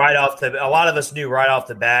knew right off a lot of us knew right off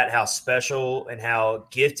the bat how special and how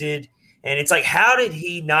gifted. And it's like, how did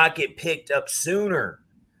he not get picked up sooner?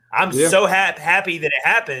 I'm so happy that it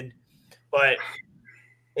happened, but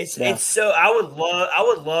it's so I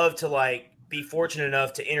would love to like be fortunate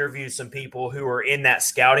enough to interview some people who were in that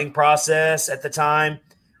scouting process at the time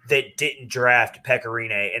that didn't draft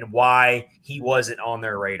Pecorine and why he wasn't on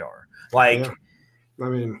their radar. Like, I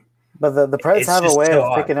mean, but the Preds have a way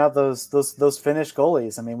of picking out those Finnish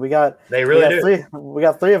goalies. I mean, we got 3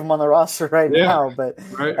 of them on the roster right now, but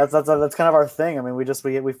that's kind of our thing. I mean,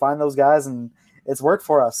 we find those guys and it's worked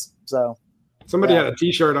for us. So somebody had a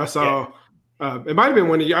T-shirt I saw. It might have been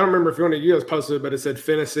I don't remember if one of you guys posted it, but it said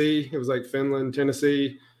Tennessee. It was like Finland,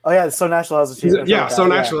 Tennessee. Oh yeah, So National has a T-shirt. Yeah, So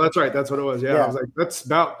National. That's right. That's what it was. Yeah, I was like,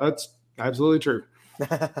 that's absolutely true.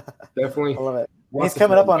 Definitely. I love it. He's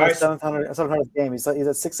coming up on his 700th game. He's at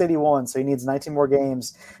 681, so he needs 19 more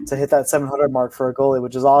games to hit that 700 mark for a goalie,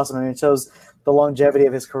 which is awesome. I mean, it shows the longevity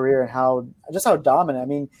of his career and how dominant. I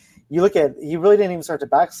mean, you look at he really didn't even start to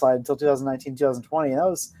backslide until 2019, 2020. And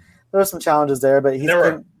there were some challenges there, but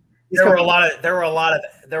there were a lot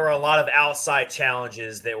of outside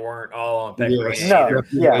challenges that weren't all on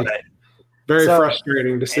Pecorine. Very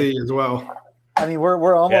frustrating to see as well. I mean,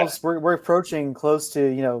 we're almost we're approaching close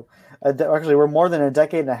to actually we're more than a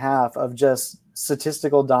decade and a half of just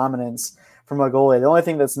statistical dominance from a goalie. The only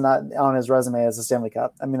thing that's not on his resume is the Stanley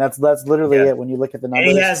Cup. I mean, that's literally it when you look at the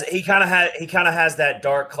numbers. And he kind of has that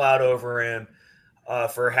dark cloud over him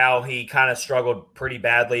for how he kind of struggled pretty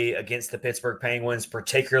badly against the Pittsburgh Penguins,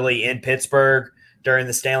 particularly in Pittsburgh during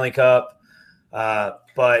the Stanley Cup.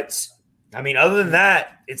 But I mean, other than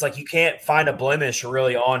that, it's like you can't find a blemish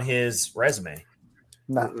really on his resume.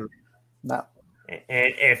 No.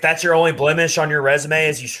 And if that's your only blemish on your resume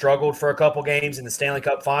is you struggled for a couple games in the Stanley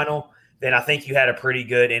Cup final, then I think you had a pretty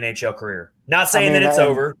good NHL career. Not saying that it's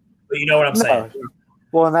over, but you know what I'm saying.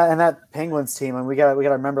 Well, and that Penguins team, and we got to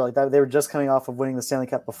remember like that they were just coming off of winning the Stanley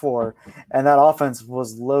Cup before, and that offense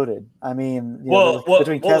was loaded. I mean,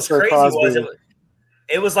 between Kessler, Crosby,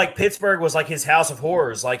 it was like Pittsburgh was like his house of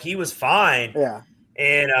horrors. Like he was fine. Yeah.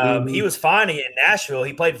 And he was fine in Nashville.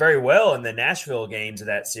 He played very well in the Nashville games of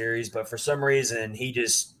that series, but for some reason he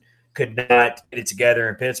just could not get it together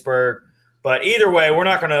in Pittsburgh. But either way, we're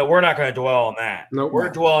not gonna dwell on that. Nope. We're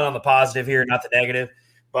dwelling on the positive here, not the negative.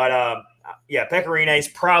 But Pecorine is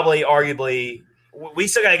probably arguably we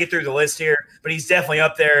still got to get through the list here, but he's definitely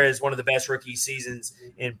up there as one of the best rookie seasons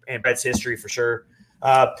in Preds history for sure.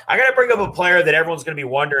 I got to bring up a player that everyone's going to be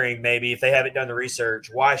wondering maybe if they haven't done the research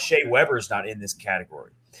why Shea Weber's not in this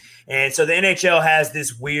category. And so the NHL has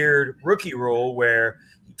this weird rookie rule where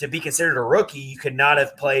to be considered a rookie, you could not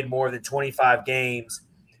have played more than 25 games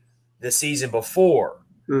the season before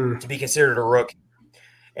to be considered a rookie.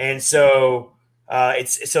 And so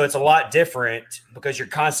it's a lot different because you're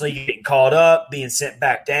constantly getting called up, being sent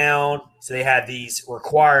back down. So they have these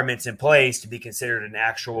requirements in place to be considered an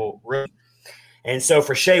actual rookie. And so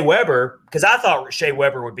for Shea Weber, because I thought Shea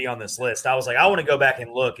Weber would be on this list, I was like, I want to go back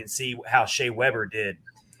and look and see how Shea Weber did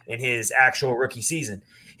in his actual rookie season.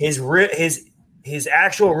 His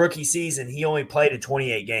actual rookie season, he only played in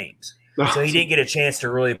 28 games. So he didn't get a chance to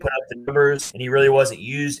really put up the numbers, and he really wasn't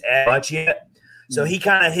used as much yet. So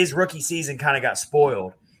his rookie season kind of got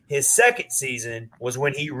spoiled. His second season was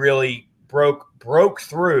when he really broke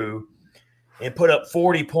through and put up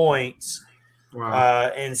 40 points.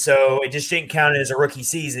 Wow. And so it just didn't count as a rookie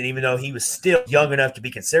season, even though he was still young enough to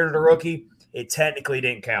be considered a rookie. It technically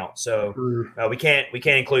didn't count. So we can't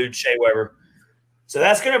include Shea Weber. So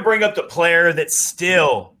that's going to bring up the player that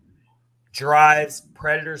still drives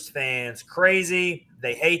Predators fans crazy.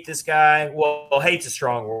 They hate this guy. Well, hate's a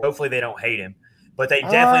strong word. Hopefully they don't hate him. But they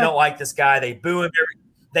definitely don't like this guy. They boo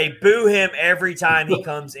him every time he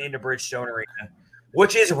comes into Bridgestone Arena,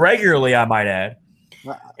 which is regularly, I might add.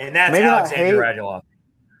 And that's maybe Alexander Radulov.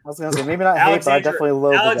 I was going to say, maybe not hate, but I definitely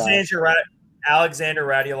loathe Alexander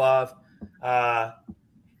Radulov.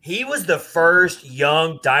 He was the first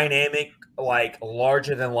young, dynamic, like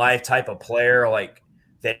larger-than-life type of player like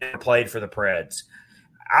that played for the Preds.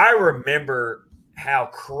 I remember how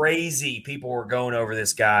crazy people were going over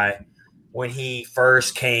this guy when he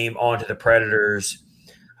first came onto the Predators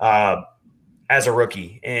as a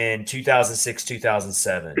rookie in 2006,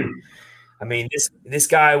 2007. I mean, this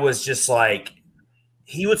guy was just like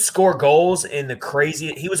he would score goals in the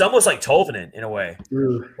crazy – he was almost like Tolvanen in a way,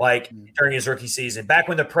 like during his rookie season, back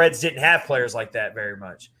when the Preds didn't have players like that very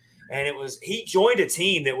much. And he joined a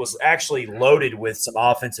team that was actually loaded with some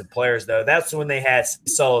offensive players, though. That's when they had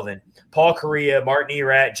Sullivan, Paul Correa, Martin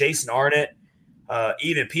Erat, Jason Arnott,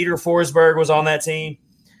 even Peter Forsberg was on that team.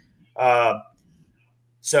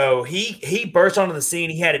 So he burst onto the scene.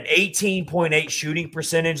 He had an 18.8 shooting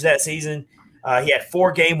percentage that season. He had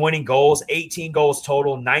 4 game-winning goals, 18 goals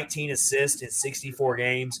total, 19 assists in 64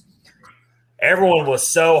 games. Everyone was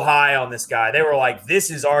so high on this guy. They were like, this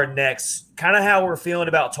is our next – kind of how we're feeling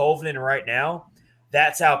about Tolvanen right now.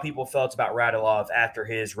 That's how people felt about Radulov after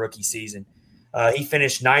his rookie season. He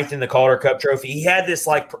finished 9th in the Calder Cup trophy. He had this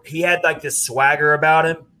this swagger about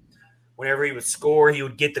him. Whenever he would score, he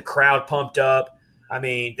would get the crowd pumped up. I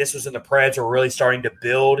mean, this was when the Preds were really starting to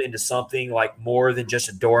build into something like more than just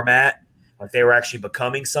a doormat. Like they were actually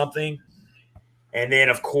becoming something. And then,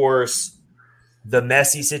 of course, the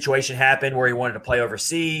Messi situation happened where he wanted to play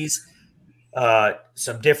overseas.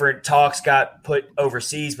 Some different talks got put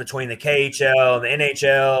overseas between the KHL and the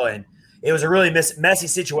NHL, and it was a really messy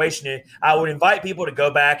situation. I would invite people to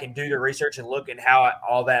go back and do their research and look at how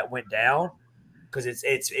all that went down because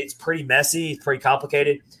it's pretty messy, it's pretty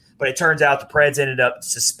complicated. But it turns out the Preds ended up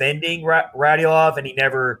suspending Radulov, and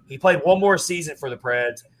he played one more season for the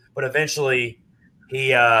Preds, but eventually he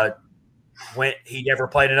never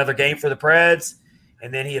played another game for the Preds.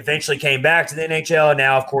 And then he eventually came back to the NHL. And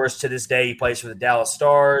now, of course, to this day, he plays for the Dallas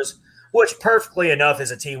Stars, which perfectly enough is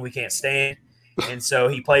a team we can't stand. And so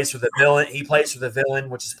he plays for the villain. He plays for the villain,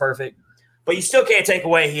 which is perfect. But you still can't take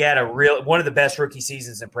away he had one of the best rookie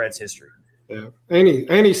seasons in Preds history. Yeah,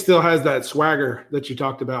 and he still has that swagger that you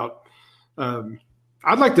talked about.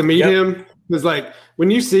 I'd like to meet him because, like, when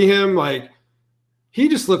you see him, like, he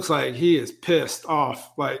just looks like he is pissed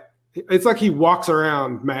off. Like, it's like he walks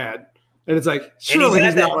around mad. And it's like, surely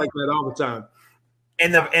he's not like that all the time.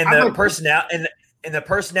 And the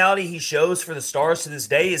personality he shows for the Stars to this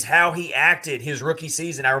day is how he acted his rookie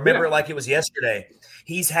season. I remember it like it was yesterday.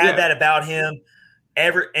 He's had that about him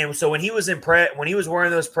and so when he was when he was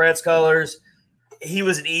wearing those Preds colors, he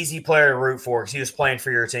was an easy player to root for because he was playing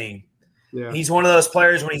for your team. Yeah. He's one of those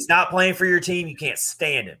players when he's not playing for your team, you can't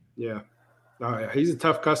stand him. Yeah. Oh yeah, he's a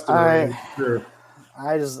tough customer. Sure.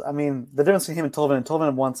 I mean, the difference between him and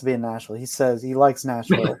Tolvanen wants to be in Nashville. He says he likes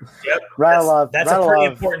Nashville. Yep. That's a pretty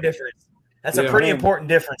important difference. That's a pretty important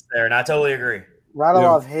difference there, and I totally agree.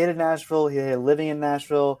 Radulov hated Nashville. He hated living in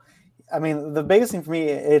Nashville. I mean, the biggest thing for me,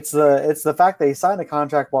 it's the fact that he signed a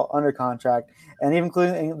contract while under contract, and even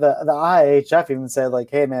including the IHF even said, like,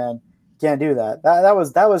 hey, man, can't do that. That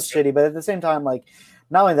was shitty, but at the same time, like,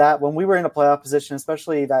 not only that, when we were in a playoff position,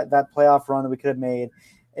 especially that playoff run that we could have made –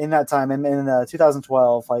 in that time, in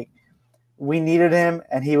 2012, like we needed him,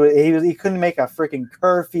 and he couldn't make a freaking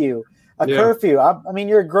curfew. Curfew. I mean,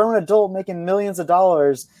 you're a grown adult making millions of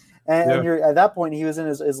dollars, and you're at that point he was in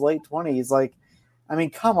his late 20s. Like, I mean,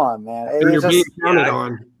 come on, man. You're being counted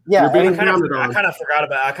on. Yeah, I kind of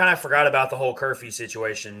forgot about the whole curfew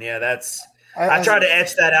situation. Yeah, I tried to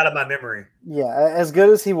etch that out of my memory. Yeah, as good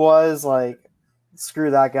as he was, like,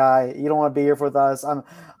 screw that guy. You don't want to be here with us.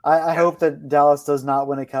 I hope that Dallas does not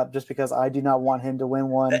win a cup just because I do not want him to win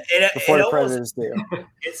one before the Predators do.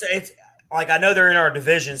 It's like, I know they're in our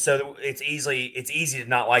division, so it's easy to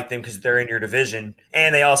not like them because they're in your division,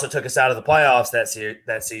 and they also took us out of the playoffs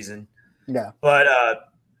that season. Yeah, but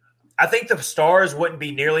I think the Stars wouldn't be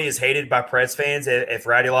nearly as hated by Preds fans if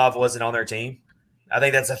Radulov wasn't on their team. I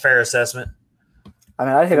think that's a fair assessment. I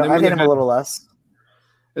mean, I'd hate him a little less.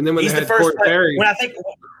 And then when he's they the had first Corey Perry,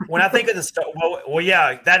 when I think of the star, well,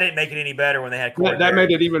 yeah, that didn't make it any better when they had Corey. That Perry.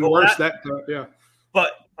 made it even worse. Yeah.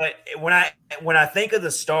 But when I think of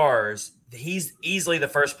the stars, he's easily the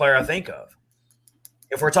first player I think of.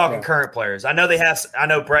 If we're talking current players, I know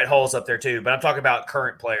Brett Hull's up there too, but I'm talking about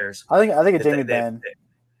current players. I think it's Jamie Benn.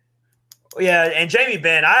 Yeah, and Jamie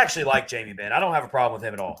Benn, I actually like Jamie Benn. I don't have a problem with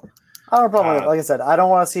him at all. I don't have a problem with it. Like I said, I don't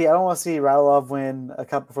want to see Radulov win a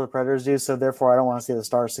cup before the Predators do, so therefore I don't want to see the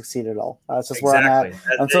Stars succeed at all. That's just where I'm at.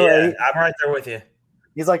 I'm right there with you.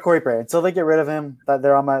 He's like Corey Perry. Until they get rid of him,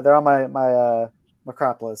 they're on my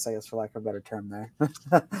crop list, I guess, for lack of a better term there.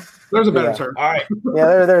 There's a better term. All right.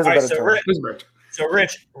 Yeah, there's a better term. So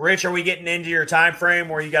Rich, are we getting into your time frame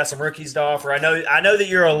where you got some rookies to offer? I know that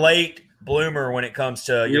you're a late bloomer when it comes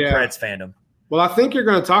to your Preds fandom. Well, I think you're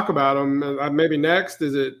going to talk about them. Maybe next,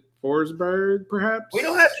 is it Forsberg, perhaps? We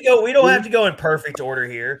don't have to go in perfect order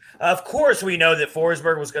here. Of course, we know that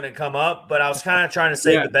Forsberg was going to come up, but I was kind of trying to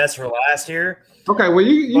save the best for last here. Okay, well,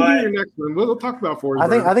 you do your next one. We'll talk about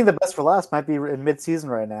Forsberg. I think the best for last might be in mid-season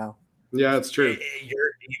right now. Yeah, that's true.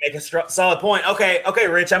 You make a solid point. Okay,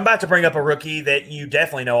 Rich, I'm about to bring up a rookie that you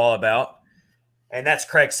definitely know all about, and that's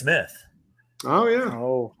Craig Smith. Oh yeah.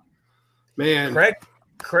 Oh man,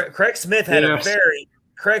 Craig Smith had a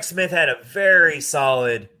very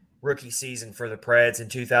solid rookie season for the Preds in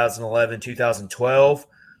 2011, 2012.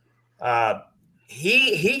 I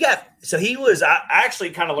actually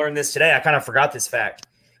kind of learned this today. I kind of forgot this fact.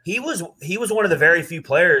 He was one of the very few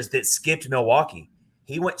players that skipped Milwaukee.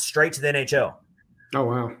 He went straight to the NHL. Oh,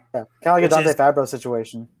 wow. Yeah, kind of like a Dante Fabro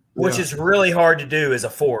situation. Which is really hard to do as a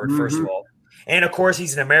forward, first of all. And, of course,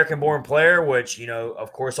 he's an American-born player, which,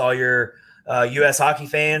 of course, all your U.S. hockey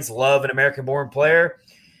fans love an American-born player.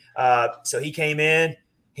 So he came in.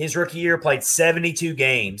 His rookie year, played 72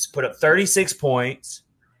 games, put up 36 points,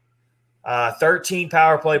 13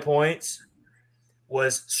 power play points,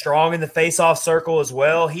 was strong in the face-off circle as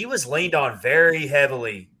well. He was leaned on very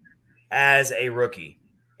heavily as a rookie.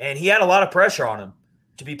 And he had a lot of pressure on him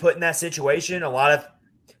to be put in that situation. A lot of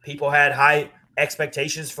people had high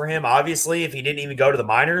expectations for him. Obviously, if he didn't even go to the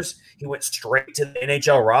minors, he went straight to the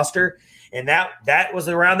NHL roster. And that was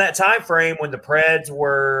around that time frame when the Preds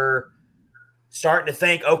were starting to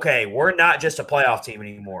think, okay, we're not just a playoff team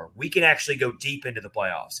anymore. We can actually go deep into the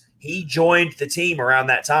playoffs. He joined the team around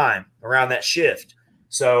that time, around that shift.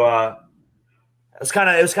 So it was kind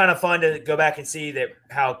of fun to go back and see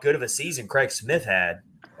how good of a season Craig Smith had,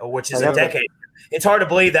 which is a decade. It's hard to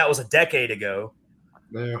believe that was a decade ago.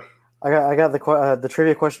 Yeah. I got the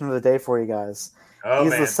trivia question of the day for you guys. Oh,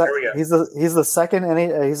 here we go. He's the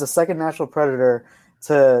second Nashville Predator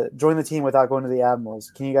to join the team without going to the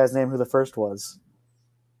Admirals. Can you guys name who the first was?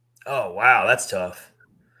 Oh wow, that's tough.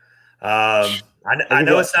 I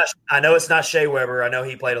know it's not Shea Weber. I know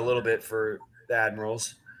he played a little bit for the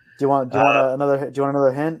Admirals. Do you want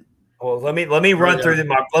another hint? Well, let me run through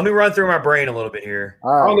my brain a little bit here.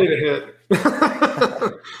 All right. I'll need a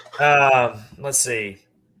hint. Let's see.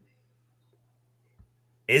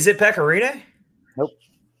 Is it Pecorine? Nope.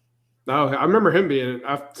 No, I remember him being.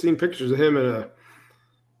 I've seen pictures of him in a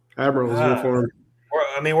Admirals uniform.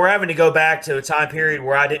 We're having to go back to a time period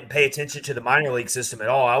where I didn't pay attention to the minor league system at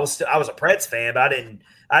all. I was a Preds fan, but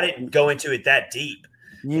I didn't go into it that deep.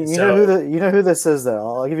 You know who this is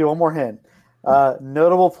though. I'll give you one more hint.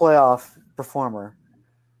 Notable playoff performer.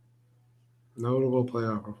 Notable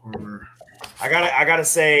playoff performer. I gotta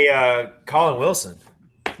say Colin Wilson.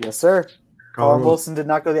 Yes, sir. Colin Wilson did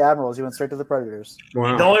not go to the Admirals. He went straight to the Predators.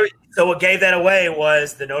 Wow. So what gave that away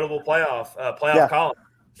was the notable playoff Colin.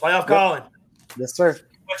 Playoff Colin. Yes, sir.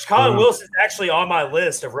 Which Colin Wilson's actually on my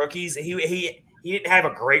list of rookies. He didn't have a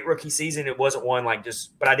great rookie season. It wasn't one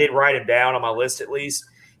but I did write him down on my list at least.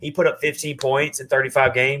 He put up 15 points in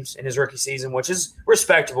 35 games in his rookie season, which is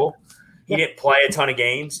respectable. He didn't play a ton of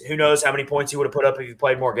games. Who knows how many points he would have put up if he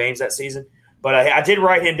played more games that season. But I did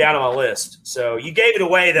write him down on my list. So you gave it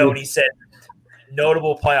away, though, when he said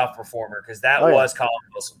notable playoff performer, because that was Colin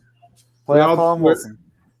Wilson. Colin Wilson.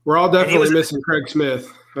 We're all definitely missing Craig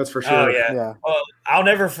Smith. That's for sure. Oh, yeah. Well, I'll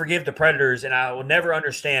never forgive the Predators, and I will never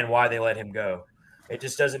understand why they let him go. It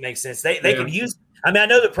just doesn't make sense. They can use – I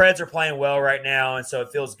know the Preds are playing well right now, and so it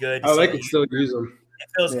feels good. They can still use them. It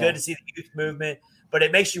feels good to see the youth movement, but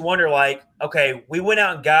it makes you wonder, okay, we went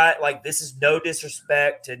out and got – this is no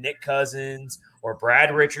disrespect to Nick Cousins or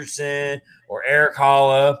Brad Richardson or Eric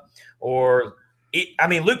Holla or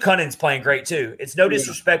Luke Cunning's playing great too. It's no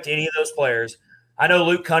disrespect to any of those players. I know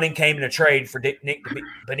Luke Cunning came in a trade for Nick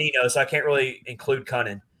Bonino, so I can't really include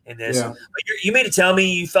Cunning in this. Yeah. But you mean to tell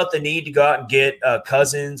me you felt the need to go out and get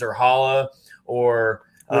Cousins or Holla or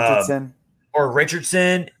Richardson? or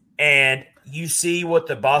Richardson, and you see what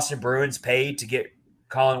the Boston Bruins paid to get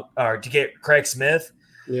Craig Smith.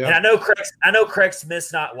 Yeah. And I know Craig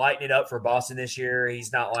Smith's not lighting it up for Boston this year.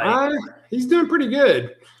 He's not like he's doing pretty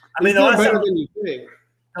good. He's doing better than you think.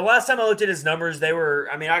 The last time I looked at his numbers, they were.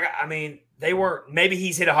 They weren't. Maybe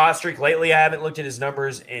he's hit a hot streak lately. I haven't looked at his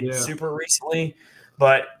numbers super recently.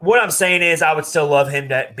 But what I'm saying is, I would still love him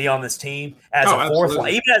to be on this team as a fourth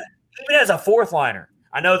line, even as a fourth liner.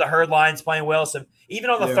 I know the Herd line's playing well, so even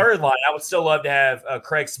on the third line, I would still love to have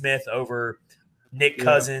Craig Smith over Nick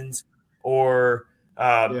Cousins or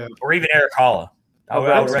even Eric Holla.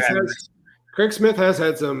 Craig Smith has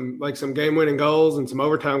had some game-winning goals and some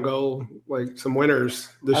overtime goal, some winners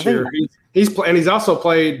this year. He's also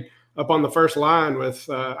played up on the first line with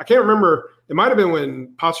I can't remember. It might have been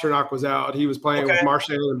when Pasternak was out. He was playing with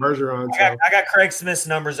Marchand and Bergeron. I got Craig Smith's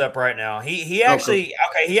numbers up right now. He actually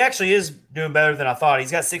is doing better than I thought.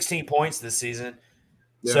 He's got 16 points this season.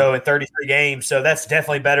 Yeah. So in 33 games. So that's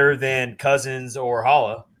definitely better than Cousins or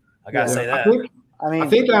Holla. I gotta say that. I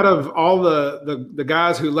think out of all the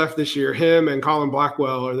guys who left this year, him and Colin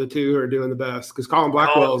Blackwell are the two who are doing the best because Colin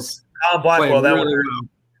Blackwell,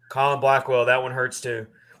 that one hurts too.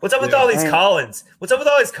 What's up with all these Collins?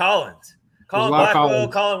 Colin Blackwell,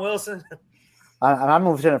 Colin Wilson. I'm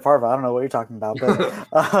Lieutenant Farva. I don't know what you're talking about, but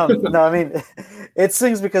no, I mean, it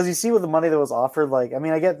stings because you see what the money that was offered. I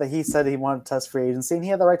get that he said he wanted to test free agency, and he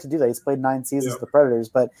had the right to do that. He's played 9 seasons with the Predators,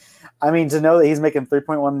 but I mean, to know that he's making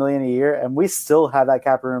 $3.1 million a year, and we still have that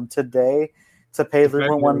cap room today to pay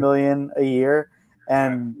 $3.1 million a year,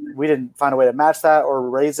 and we didn't find a way to match that or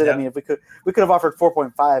raise it. Yep. I mean, if we could have offered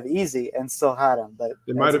 4.5 easy and still had him, but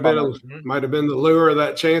it might have been the lure of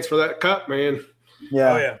that chance for that cup, man.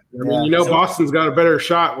 Yeah. Oh, yeah. I mean, Boston's got a better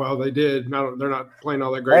shot. Well, they did. They're not playing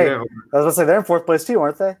all that great now. I was going to say, they're in fourth place too,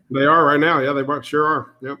 aren't they? They are right now. Yeah, they sure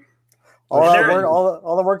are. Yep.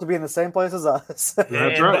 All the work to be in the same place as us.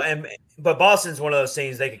 That's right. But Boston's one of those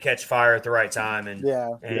teams they could catch fire at the right time, and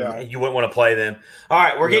you wouldn't want to play them. All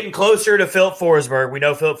right, we're getting closer to Philip Forsberg. We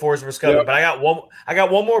know Philip Forsberg's coming, but I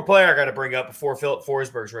got one more player I got to bring up before Philip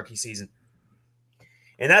Forsberg's rookie season,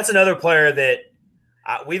 and that's another player that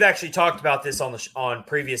we've actually talked about this on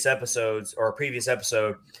previous episodes or a previous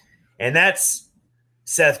episode, and that's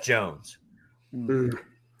Seth Jones. Mm.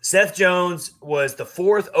 Seth Jones was the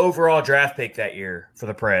 4th overall draft pick that year for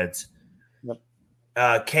the Preds.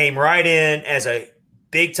 Yep. Came right in as a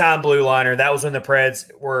big-time blue liner. That was when the Preds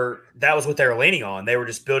that was what they were leaning on. They were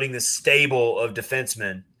just building this stable of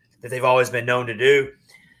defensemen that they've always been known to do.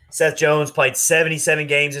 Seth Jones played 77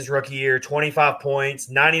 games his rookie year, 25 points,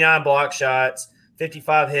 99 block shots,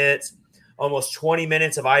 55 hits, almost 20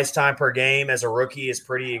 minutes of ice time per game as a rookie is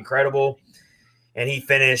pretty incredible. And he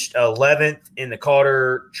finished 11th in the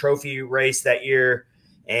Calder Trophy race that year,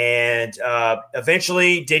 and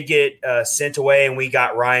eventually did get sent away, and we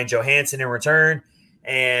got Ryan Johansson in return.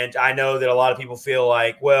 And I know that a lot of people feel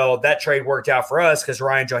like, well, that trade worked out for us because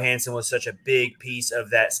Ryan Johansson was such a big piece of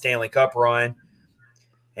that Stanley Cup run.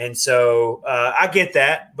 And so I get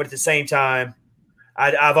that, but at the same time,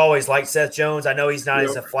 I've always liked Seth Jones. I know he's not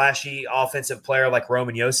as a flashy offensive player like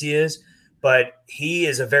Roman Josi is, but he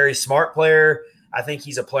is a very smart player. I think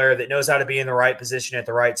he's a player that knows how to be in the right position at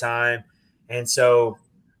the right time. And so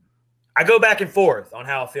I go back and forth on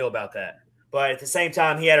how I feel about that. But at the same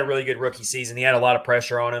time, he had a really good rookie season. He had a lot of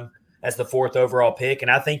pressure on him as the 4th overall pick,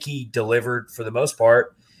 and I think he delivered for the most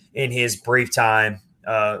part in his brief time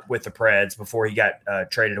with the Preds before he got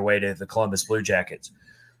traded away to the Columbus Blue Jackets.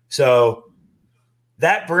 So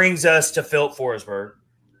that brings us to Philip Forsberg,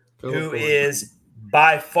 who is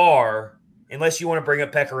by far – unless you want to bring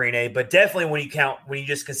up Pecorine, but definitely when you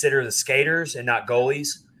just consider the skaters and not goalies,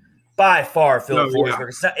 by far Philip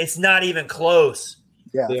Forsberg. It's not even close.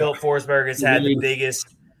 Yeah. Philip Forsberg has had the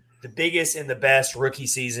biggest and the best rookie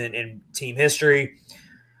season in team history.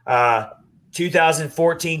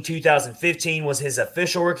 2014, 2015 was his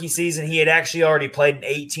official rookie season. He had actually already played in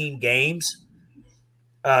 18 games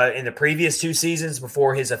in the previous 2 seasons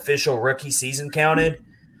before his official rookie season counted.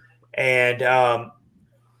 And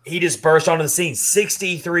he just burst onto the scene.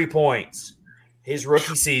 63 points his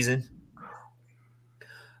rookie season.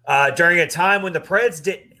 During a time when the Preds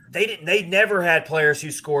they never had players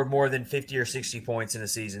who scored more than 50 or 60 points in a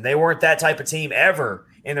season. They weren't that type of team ever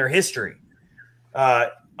in their history.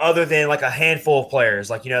 Other than like a handful of players.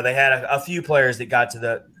 They had a few players that got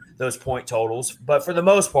to those point totals, but for the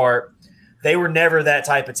most part, they were never that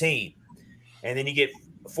type of team. And then you get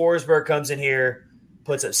Forsberg comes in here,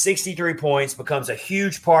 puts up 63 points, becomes a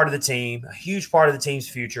huge part of the team, a huge part of the team's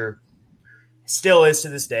future. Still is to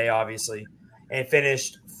this day, obviously. and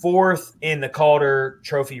finished 4th in the Calder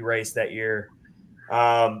Trophy race that year.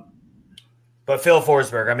 But Phil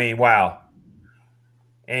Forsberg, I mean, wow.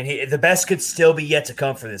 And the best could still be yet to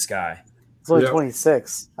come for this guy. He's only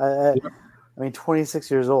 26. I mean, 26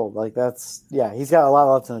 years old. Like, he's got a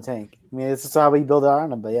lot left in the tank. I mean, it's just how we build it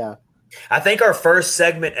around him, but yeah. I think our first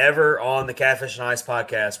segment ever on the Catfish and Ice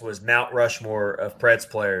podcast was Mount Rushmore of Preds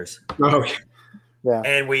players. Oh, yeah.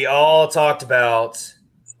 And we all talked about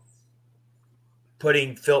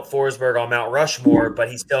putting Phil Forsberg on Mount Rushmore, but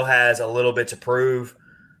he still has a little bit to prove.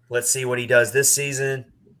 Let's see what he does this season.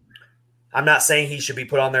 I'm not saying he should be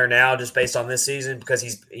put on there now just based on this season because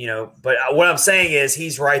he's, but what I'm saying is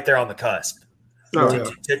he's right there on the cusp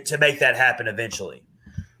to make that happen eventually.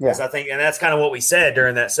 Yeah. I think, and that's kind of what we said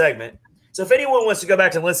during that segment. So if anyone wants to go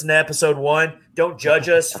back and listen to episode 1, don't judge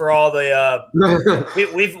us for all the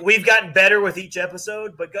we've gotten better with each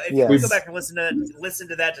episode, but if you go back and listen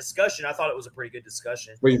to that discussion, I thought it was a pretty good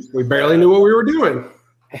discussion. We barely knew what we were doing.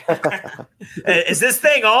 Is this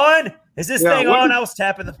thing on? Is this thing on? I was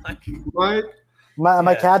tapping the mic. Right. Am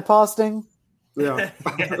I CAD posting? Yeah.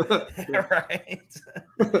 Right.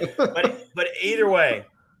 But either way,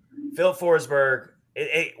 Phil Forsberg,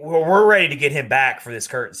 we're ready to get him back for this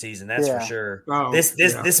current season. That's for sure. Oh,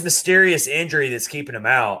 this mysterious injury that's keeping him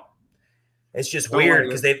out. It's just weird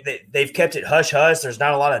because they've kept it hush hush. There's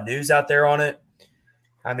not a lot of news out there on it.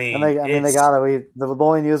 I mean, they got it. The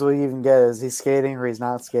only news we even get is he's skating or he's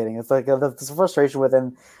not skating. It's like the frustration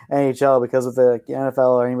within NHL because of the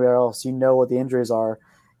NFL or anywhere else. You know what the injuries are.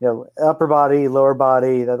 Upper body, lower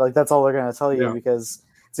body. That's all they're going to tell you because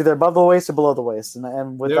it's either above the waist or below the waist.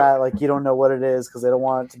 And with that, you don't know what it is because they don't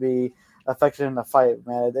want it to be affected in a fight.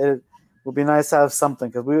 Man, it would be nice to have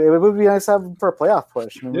something because it would be nice to have him for a playoff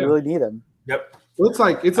push. I mean, we really need him. Yep. Well, it's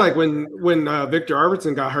like when Victor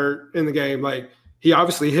Arvidsson got hurt in the game, he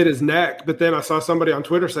obviously hit his neck, but then I saw somebody on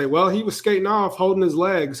Twitter say, well, he was skating off holding his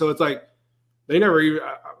leg. So it's like they never even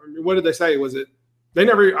 – what did they say? Was it – I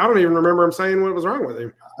don't even remember him saying what was wrong with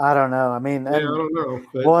him. I don't know. I mean – I don't know.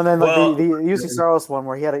 But, and then the UC Saros one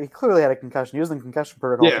where he clearly had a concussion. He was in concussion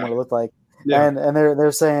protocol from what it looked like. Yeah. And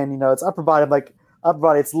they're saying, it's upper body. I'm like, upper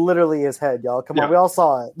body, it's literally his head, y'all. Come on, we all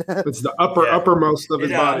saw it. It's the uppermost of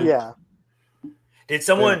his body. Yeah. Did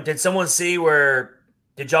someone see where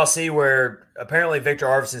 – did y'all see where apparently Victor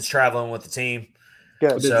Arvidsson's traveling with the team?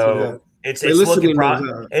 Good. So it's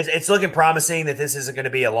looking promising that this isn't going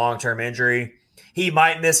to be a long-term injury. He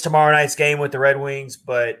might miss tomorrow night's game with the Red Wings,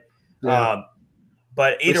 but either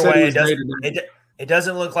way, it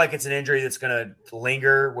doesn't look like it's an injury that's going to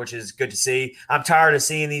linger, which is good to see. I'm tired of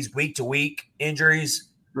seeing these week-to-week injuries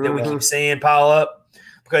that we keep seeing pile up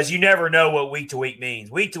because you never know what week-to-week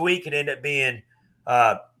means. Week-to-week could end up being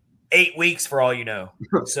 8 weeks for all you know.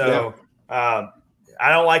 So I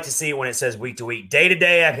don't like to see it when it says week to week. Day to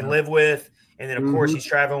day, I can live with. And then, of course, he's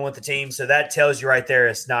traveling with the team. So that tells you right there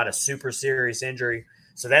it's not a super serious injury.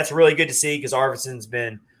 So that's really good to see because Arvidsson's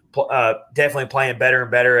been definitely playing better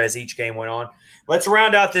and better as each game went on. Let's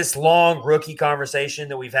round out this long rookie conversation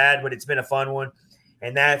that we've had, but it's been a fun one.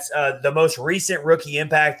 And that's the most recent rookie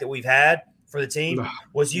impact that we've had for the team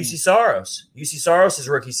was UC Saros. UC Saros'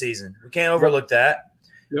 rookie season. We can't overlook that.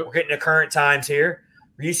 Yep. We're getting to current times here.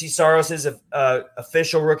 UC Saros'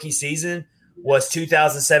 official rookie season was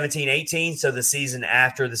 2017-18, so the season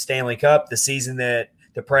after the Stanley Cup, the season that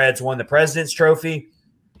the Preds won the President's Trophy.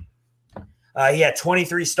 He had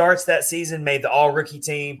 23 starts that season, made the all-rookie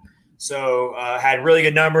team, so had really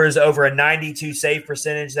good numbers, over a 92 save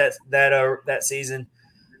percentage that season.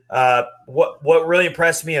 What really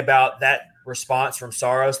impressed me about that response from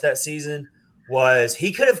Saros that season was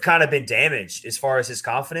he could have kind of been damaged as far as his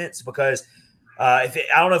confidence because I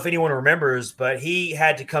don't know if anyone remembers, but he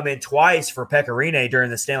had to come in twice for Pecorine during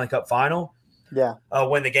the Stanley Cup final. Yeah.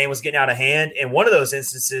 When the game was getting out of hand. In one of those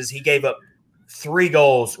instances, he gave up 3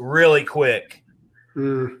 goals really quick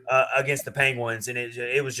against the Penguins. And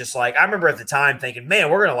it was just like, I remember at the time thinking, man,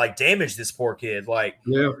 we're going to damage this poor kid. Like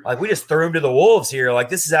we just threw him to the wolves here. Like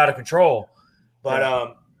this is out of control.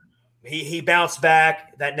 But, He bounced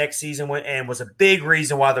back that next season and was a big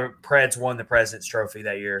reason why the Preds won the President's Trophy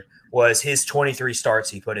that year was his 23 starts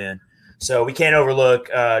he put in. So we can't overlook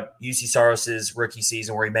UC Saros' rookie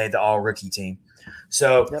season where he made the all-rookie team.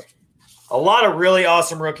 So a lot of really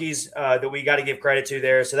awesome rookies that we got to give credit to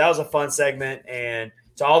there. So that was a fun segment. And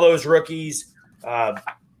to all those rookies,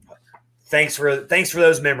 thanks for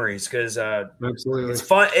those memories because absolutely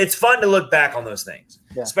it's fun to look back on those things,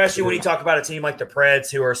 especially when you talk about a team like the Preds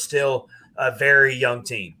who are still a very young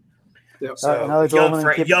team. So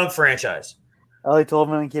young franchise. Ellie told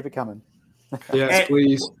me to keep it coming. Yes,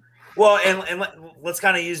 please. Well, and let's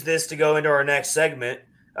kind of use this to go into our next segment.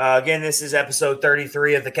 Again, this is episode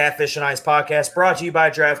 33 of the Catfish and Ice podcast, brought to you by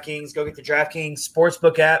DraftKings. Go get the DraftKings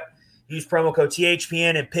Sportsbook app. Use promo code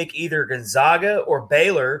THPN and pick either Gonzaga or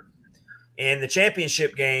Baylor in the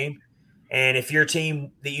championship game. And if your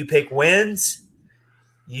team that you pick wins,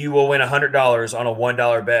 you will win $100 on a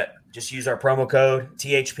 $1 bet. Just use our promo code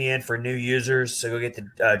THPN for new users. So go get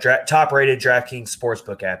the top-rated DraftKings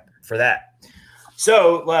Sportsbook app for that.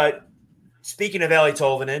 So, speaking of Eeli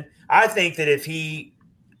Tolvanen, I think that if he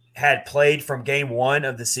had played from game one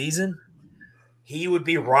of the season, he would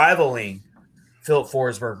be rivaling Philip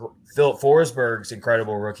Forsberg's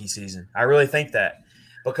incredible rookie season. I really think that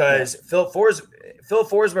because Philip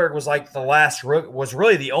Forsberg was like was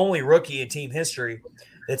really the only rookie in team history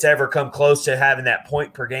that's ever come close to having that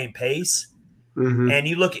point per game pace. Mm-hmm. And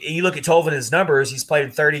you look at Tolvanen's numbers, he's played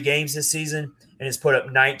in 30 games this season and has put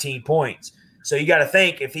up 19 points. So you got to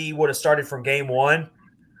think if he would have started from game one,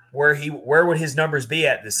 where would his numbers be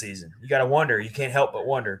at this season? You got to wonder. You can't help but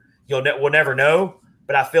wonder. We'll never know,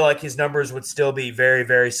 but I feel like his numbers would still be very,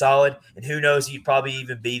 very solid. And who knows, he'd probably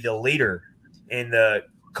even be the leader in the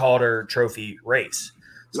Calder Trophy race.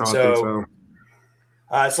 So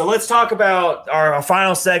let's talk about our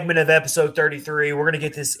final segment of episode 33. We're going to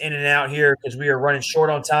get this in and out here because we are running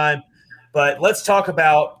short on time. But let's talk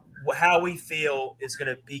about how we feel is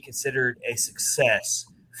going to be considered a success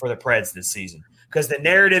for the Preds this season, because the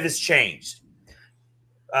narrative has changed.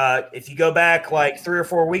 If you go back like 3 or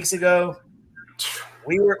 4 weeks ago,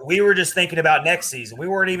 we were just thinking about next season. We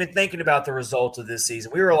weren't even thinking about the results of this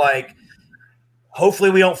season. We were like,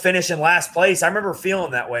 hopefully we don't finish in last place. I remember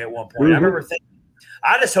feeling that way at one point. Mm-hmm. I remember thinking,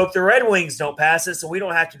 I just hope the Red Wings don't pass us, and we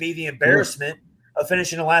don't have to be the embarrassment of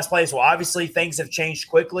finishing in last place. Well, obviously things have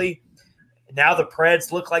changed quickly. Now the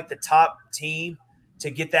Preds look like the top team to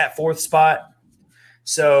get that 4th spot.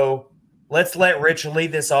 So let's let Rich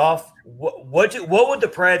lead this off. What would the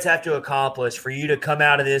Preds have to accomplish for you to come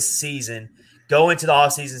out of this season, go into the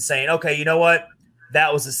offseason saying, okay, you know what?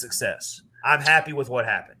 That was a success. I'm happy with what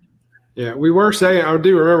happened. Yeah, we were saying – I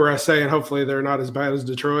do remember us saying hopefully they're not as bad as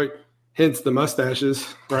Detroit, hence the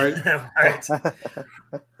mustaches, right? Right.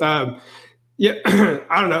 Yeah,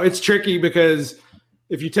 I don't know. It's tricky because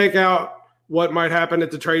if you take out what might happen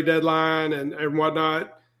at the trade deadline and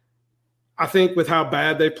whatnot, I think with how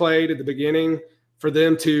bad they played at the beginning, for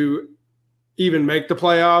them to even make the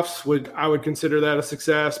playoffs, I would consider that a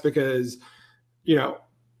success because,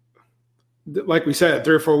 like we said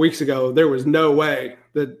 3 or 4 weeks ago, there was no way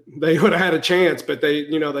that they would have had a chance, but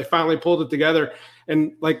they finally pulled it together.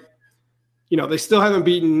 And they still haven't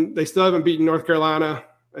beaten North Carolina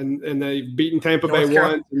and they've beaten Tampa Bay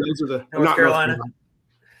once. And those are North Carolina.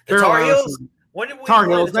 The Tar Heels? When did we Tar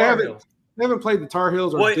play Heels. the Tar Heels? They haven't played the Tar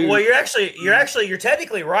Heels. Well, you're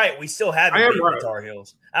technically right. We still haven't beaten the Tar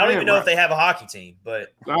Heels. I don't even know if they have a hockey team, but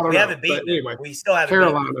we haven't beaten them. Anyway, we still haven't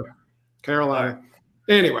beaten them. Carolina. Right.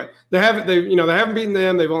 Anyway, they haven't beaten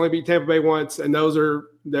them. They've only beat Tampa Bay once, and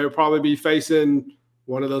they'll probably be facing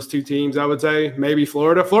one of those two teams. I would say maybe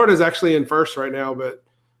Florida. Florida's actually in first right now, but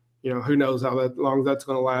who knows how long that's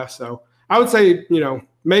going to last. So I would say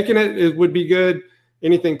making it would be good.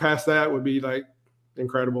 Anything past that would be like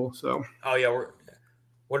incredible. So. Oh yeah.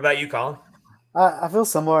 What about you, Colin? I feel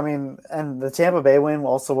similar. I mean, and the Tampa Bay win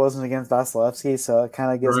also wasn't against Vasilevsky, so it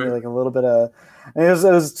kind of gives me like a little bit of. I mean, it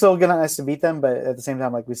was still nice to beat them, but at the same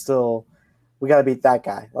time, like we got to beat that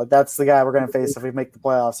guy. Like that's the guy we're going to face if we make the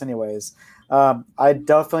playoffs, anyways. I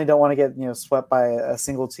definitely don't want to get swept by a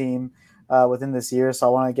single team within this year, so I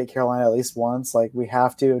want to get Carolina at least once. Like we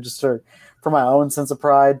have to, just for my own sense of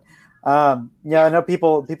pride. I know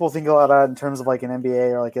people think a lot of in terms of like an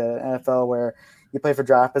NBA or like an NFL where you play for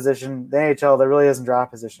draft position. The NHL, there really isn't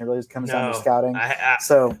draft position. It really just comes down to scouting. I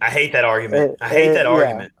hate that argument. I hate that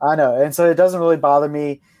argument. I know. And so it doesn't really bother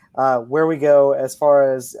me where we go as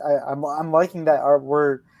far as I'm liking that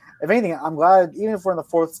if anything, I'm glad even if we're in the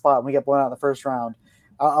 4th spot and we get blown out in the first round,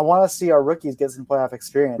 I want to see our rookies get some playoff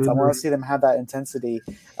experience. Mm-hmm. I want to see them have that intensity,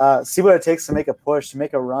 see what it takes to make a push, to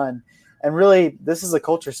make a run. And really, this is a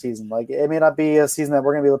culture season. Like it may not be a season that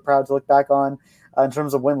we're going to be proud to look back on in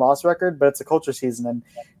terms of win-loss record, but it's a culture season. And,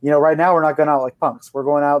 right now we're not going out like punks. We're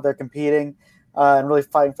going out there competing and really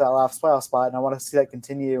fighting for that last playoff spot. And I want to see that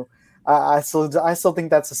continue. I still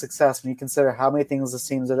think that's a success when you consider how many things this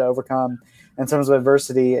team's had to overcome in terms of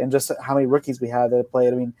adversity and just how many rookies we had that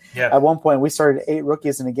played. I mean, At one point we started 8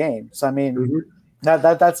 rookies in a game. So, I mean,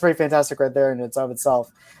 that's very fantastic right there in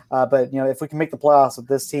itself. But, if we can make the playoffs with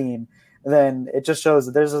this team, then it just shows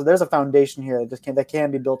that there's a foundation here that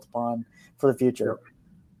can be built upon for the future.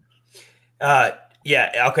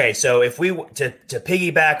 Yeah. Okay. So if we to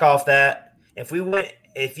piggyback off that, if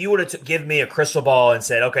you would have given me a crystal ball and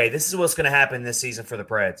said, okay, this is what's going to happen this season for the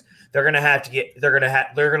Preds. They're going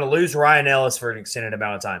to lose Ryan Ellis for an extended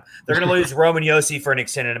amount of time. They're going to lose Roman Yossi for an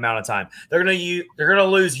extended amount of time. They're going to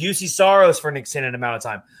lose UC Saros for an extended amount of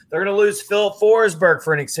time. They're going to lose Philip Forsberg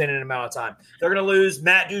for an extended amount of time. They're going to lose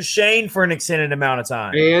Matt Duchene for an extended amount of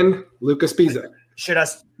time. And Lucas Pizek. Should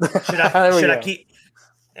I keep?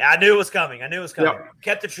 I knew it was coming. Yep.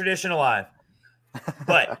 Kept the tradition alive.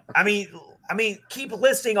 But I mean, keep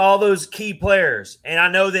listing all those key players. And I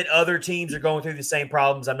know that other teams are going through the same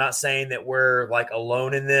problems. I'm not saying that we're like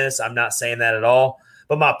alone in this. I'm not saying that at all.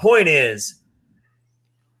 But my point is,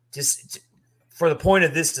 just for the point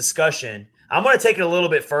of this discussion, I'm going to take it a little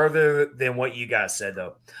bit further than what you guys said,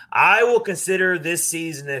 though. I will consider this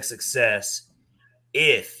season a success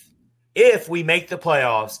if we make the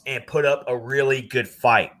playoffs and put up a really good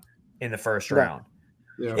fight in the first round.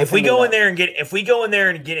 Yeah. If we go in there and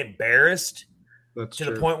get embarrassed That's to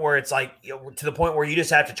true. the point where it's like to the point where you just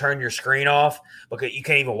have to turn your screen off because you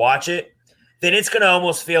can't even watch it, then it's going to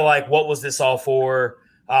almost feel like, what was this all for?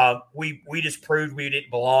 We just proved we didn't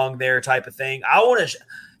belong there, type of thing. I want to,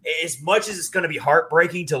 as much as it's going to be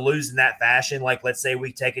heartbreaking to lose in that fashion, like let's say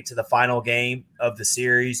we take it to the final game of the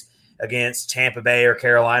series against Tampa Bay or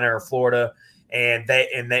Carolina or Florida, and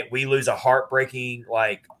we lose a heartbreaking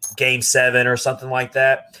like Game 7 or something like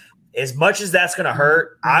that. As much as that's going to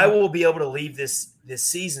hurt, I will be able to leave this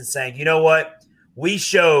season saying, you know what, we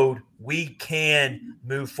showed we can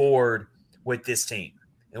move forward with this team,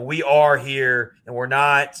 and we are here, and we're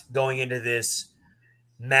not going into this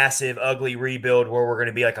massive, ugly rebuild where we're going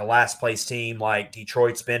to be like a last place team like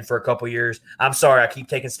Detroit's been for a couple years. I'm sorry, I keep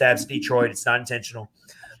taking stabs at Detroit. It's not intentional.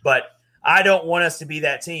 But I don't want us to be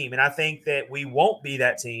that team, and I think that we won't be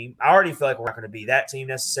that team. I already feel like we're not going to be that team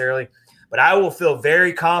necessarily, but I will feel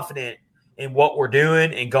very confident in what we're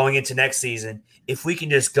doing and going into next season if we can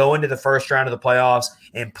just go into the first round of the playoffs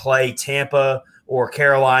and play Tampa or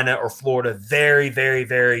Carolina or Florida very, very,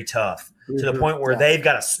 very tough to the point where they've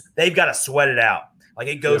got to sweat it out. Like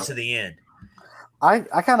it goes to the end. I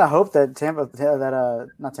kind of hope that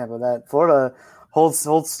Florida holds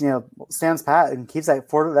stands pat and keeps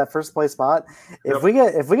that first place spot. If we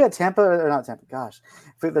get Tampa or not Tampa, gosh,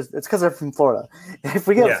 it's because they're from Florida. If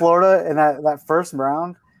we get Florida in that first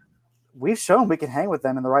round, we've shown we can hang with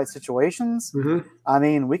them in the right situations. Mm-hmm. I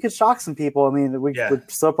mean, we could shock some people. I mean, we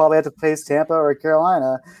would still probably have to face Tampa or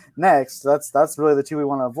Carolina next. That's really the two we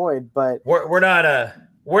want to avoid. But we're not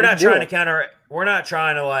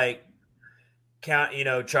trying to like count,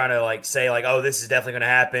 trying to like say like, oh, this is definitely going to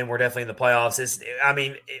happen. We're definitely in the playoffs.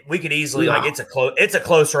 We could easily it's a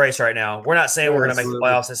close race right now. We're not saying we're going to make the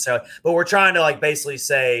playoffs necessarily, but we're trying to like basically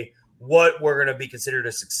say what we're going to be considered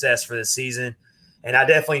a success for this season. And I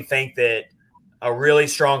definitely think that a really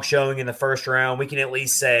strong showing in the first round, we can at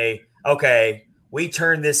least say, okay, we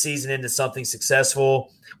turned this season into something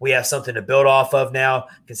successful. We have something to build off of now,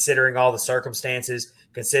 considering all the circumstances,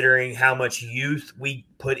 considering how much youth we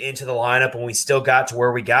put into the lineup when we still got to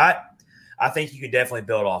where we got. I think you can definitely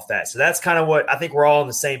build off that. So that's kind of what I think we're all on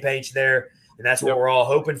the same page there, and that's what we're all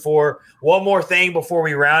hoping for. One more thing before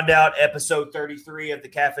we round out episode 33 of the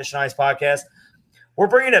Catfish and Ice podcast. We're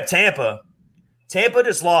bringing up Tampa. Tampa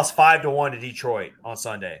just lost 5-1 to Detroit on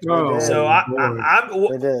Sunday. Oh, so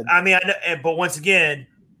but once again,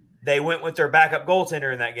 they went with their backup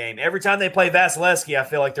goaltender in that game. Every time they play Vasilevsky, I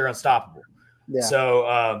feel like they're unstoppable. Yeah.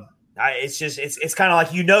 So it's kind of like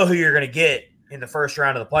who you're going to get in the first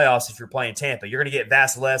round of the playoffs if you're playing Tampa. You're going to get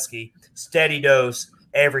Vasilevsky, steady dose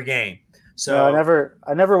every game. So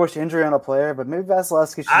I never wish injury on a player, but maybe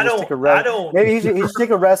Vasilevsky should take a rest. Maybe he should take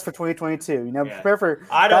a rest for 2022. Prepare for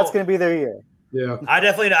that's going to be their year. Yeah, I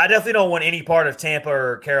definitely don't want any part of Tampa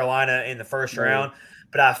or Carolina in the first round,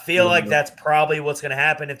 but I feel like that's probably what's going to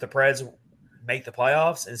happen if the Preds make the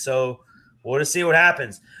playoffs, and so we'll just see what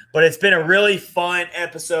happens. But it's been a really fun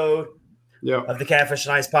episode of the Catfish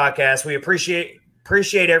and Ice podcast. We appreciate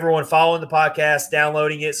everyone following the podcast,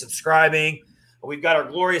 downloading it, subscribing. We've got our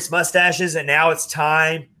glorious mustaches, and now it's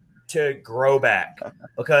time to grow back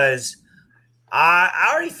because I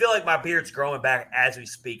already feel like my beard's growing back as we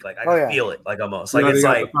speak. Like I can feel it, like almost. Like it's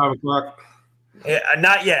like 5 o'clock.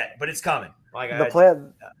 Not yet, but it's coming. Like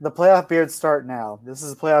the playoff beards start now. This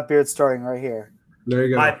is a playoff beard starting right here. There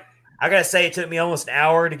you go. I gotta say, it took me almost an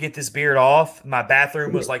hour to get this beard off. My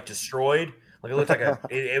bathroom was like destroyed. Like it looked like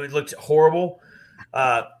it looked horrible.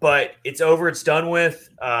 But it's over. It's done with.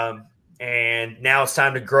 And now it's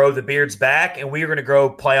time to grow the beards back, and we are going to grow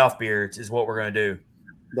playoff beards. Is what we're going to do.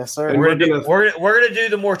 Yes, sir. We're gonna do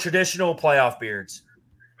the more traditional playoff beards.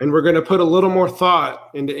 and we're going to put a little more thought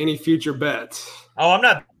into any future bets. Oh, I'm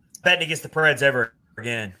not betting against the Preds ever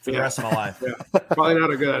again for the rest of my life. Yeah, probably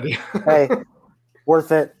not a good idea. Hey,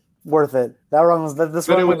 worth it. That run was this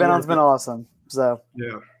run we've been on's been awesome. So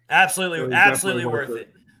yeah, absolutely worth it.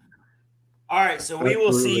 All right, so we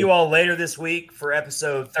will see you all later this week for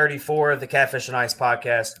episode 34 of the Catfish and Ice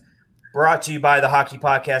podcast, brought to you by the Hockey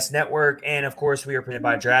Podcast Network, and of course, we are presented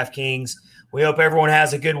by DraftKings. We hope everyone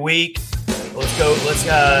has a good week. Let's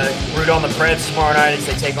root on the Preds tomorrow night as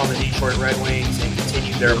they take on the Detroit Red Wings and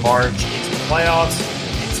continue their march into the playoffs.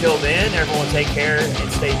 Until then, everyone take care and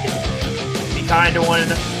be kind to one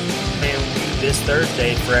another. And this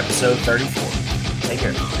Thursday for episode 34. Take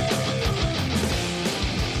care.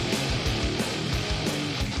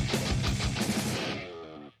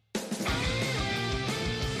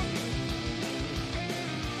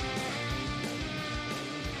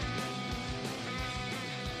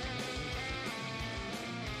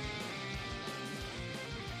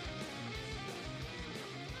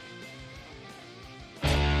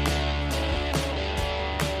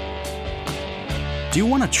 Do you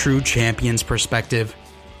want a true champion's perspective?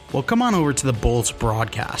 Well, come on over to the Bolts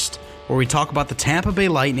broadcast, where we talk about the Tampa Bay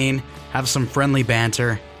Lightning, have some friendly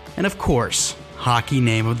banter, and of course, hockey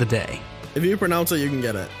name of the day. If you pronounce it, you can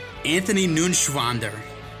get it. Anthony Nunschwander.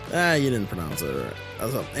 You didn't pronounce it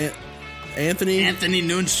right. Anthony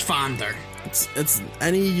Nunschwander. It's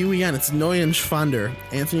N-E-U-E-N. It's Neuenschwander.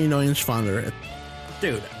 Anthony Neuenschwander.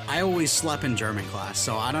 Dude, I always slept in German class,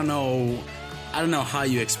 so I don't know how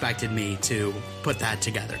you expected me to put that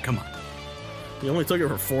together. Come on. You only took it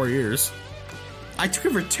for 4 years. I took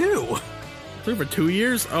it for 2. You took it for 2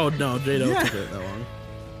 years? Oh, no, J-Do took it that long.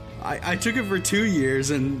 I took it for 2 years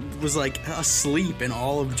and was like asleep in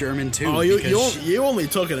all of German too. Oh, you only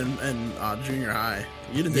took it in junior high.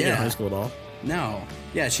 You didn't take it in high school at all. No.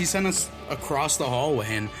 Yeah, she sent us across the hallway,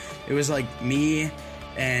 and it was like me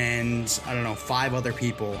and, I don't know, 5 other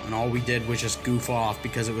people, and all we did was just goof off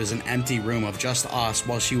because it was an empty room of just us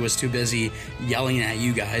while she was too busy yelling at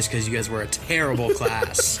you guys because you guys were a terrible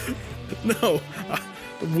class. No,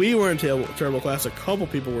 we weren't terrible class. A couple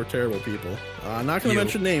people were terrible people. I'm not going to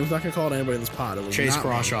mention names, not going to call it anybody in this pod. It was Chase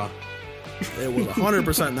Crawshaw. It was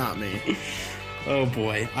 100% not me. Oh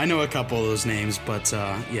boy, I know a couple of those names, but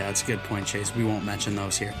yeah, it's a good point, Chase. We won't mention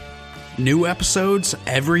those here. New episodes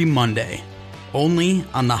every Monday. Only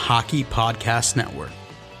on the Hockey Podcast Network.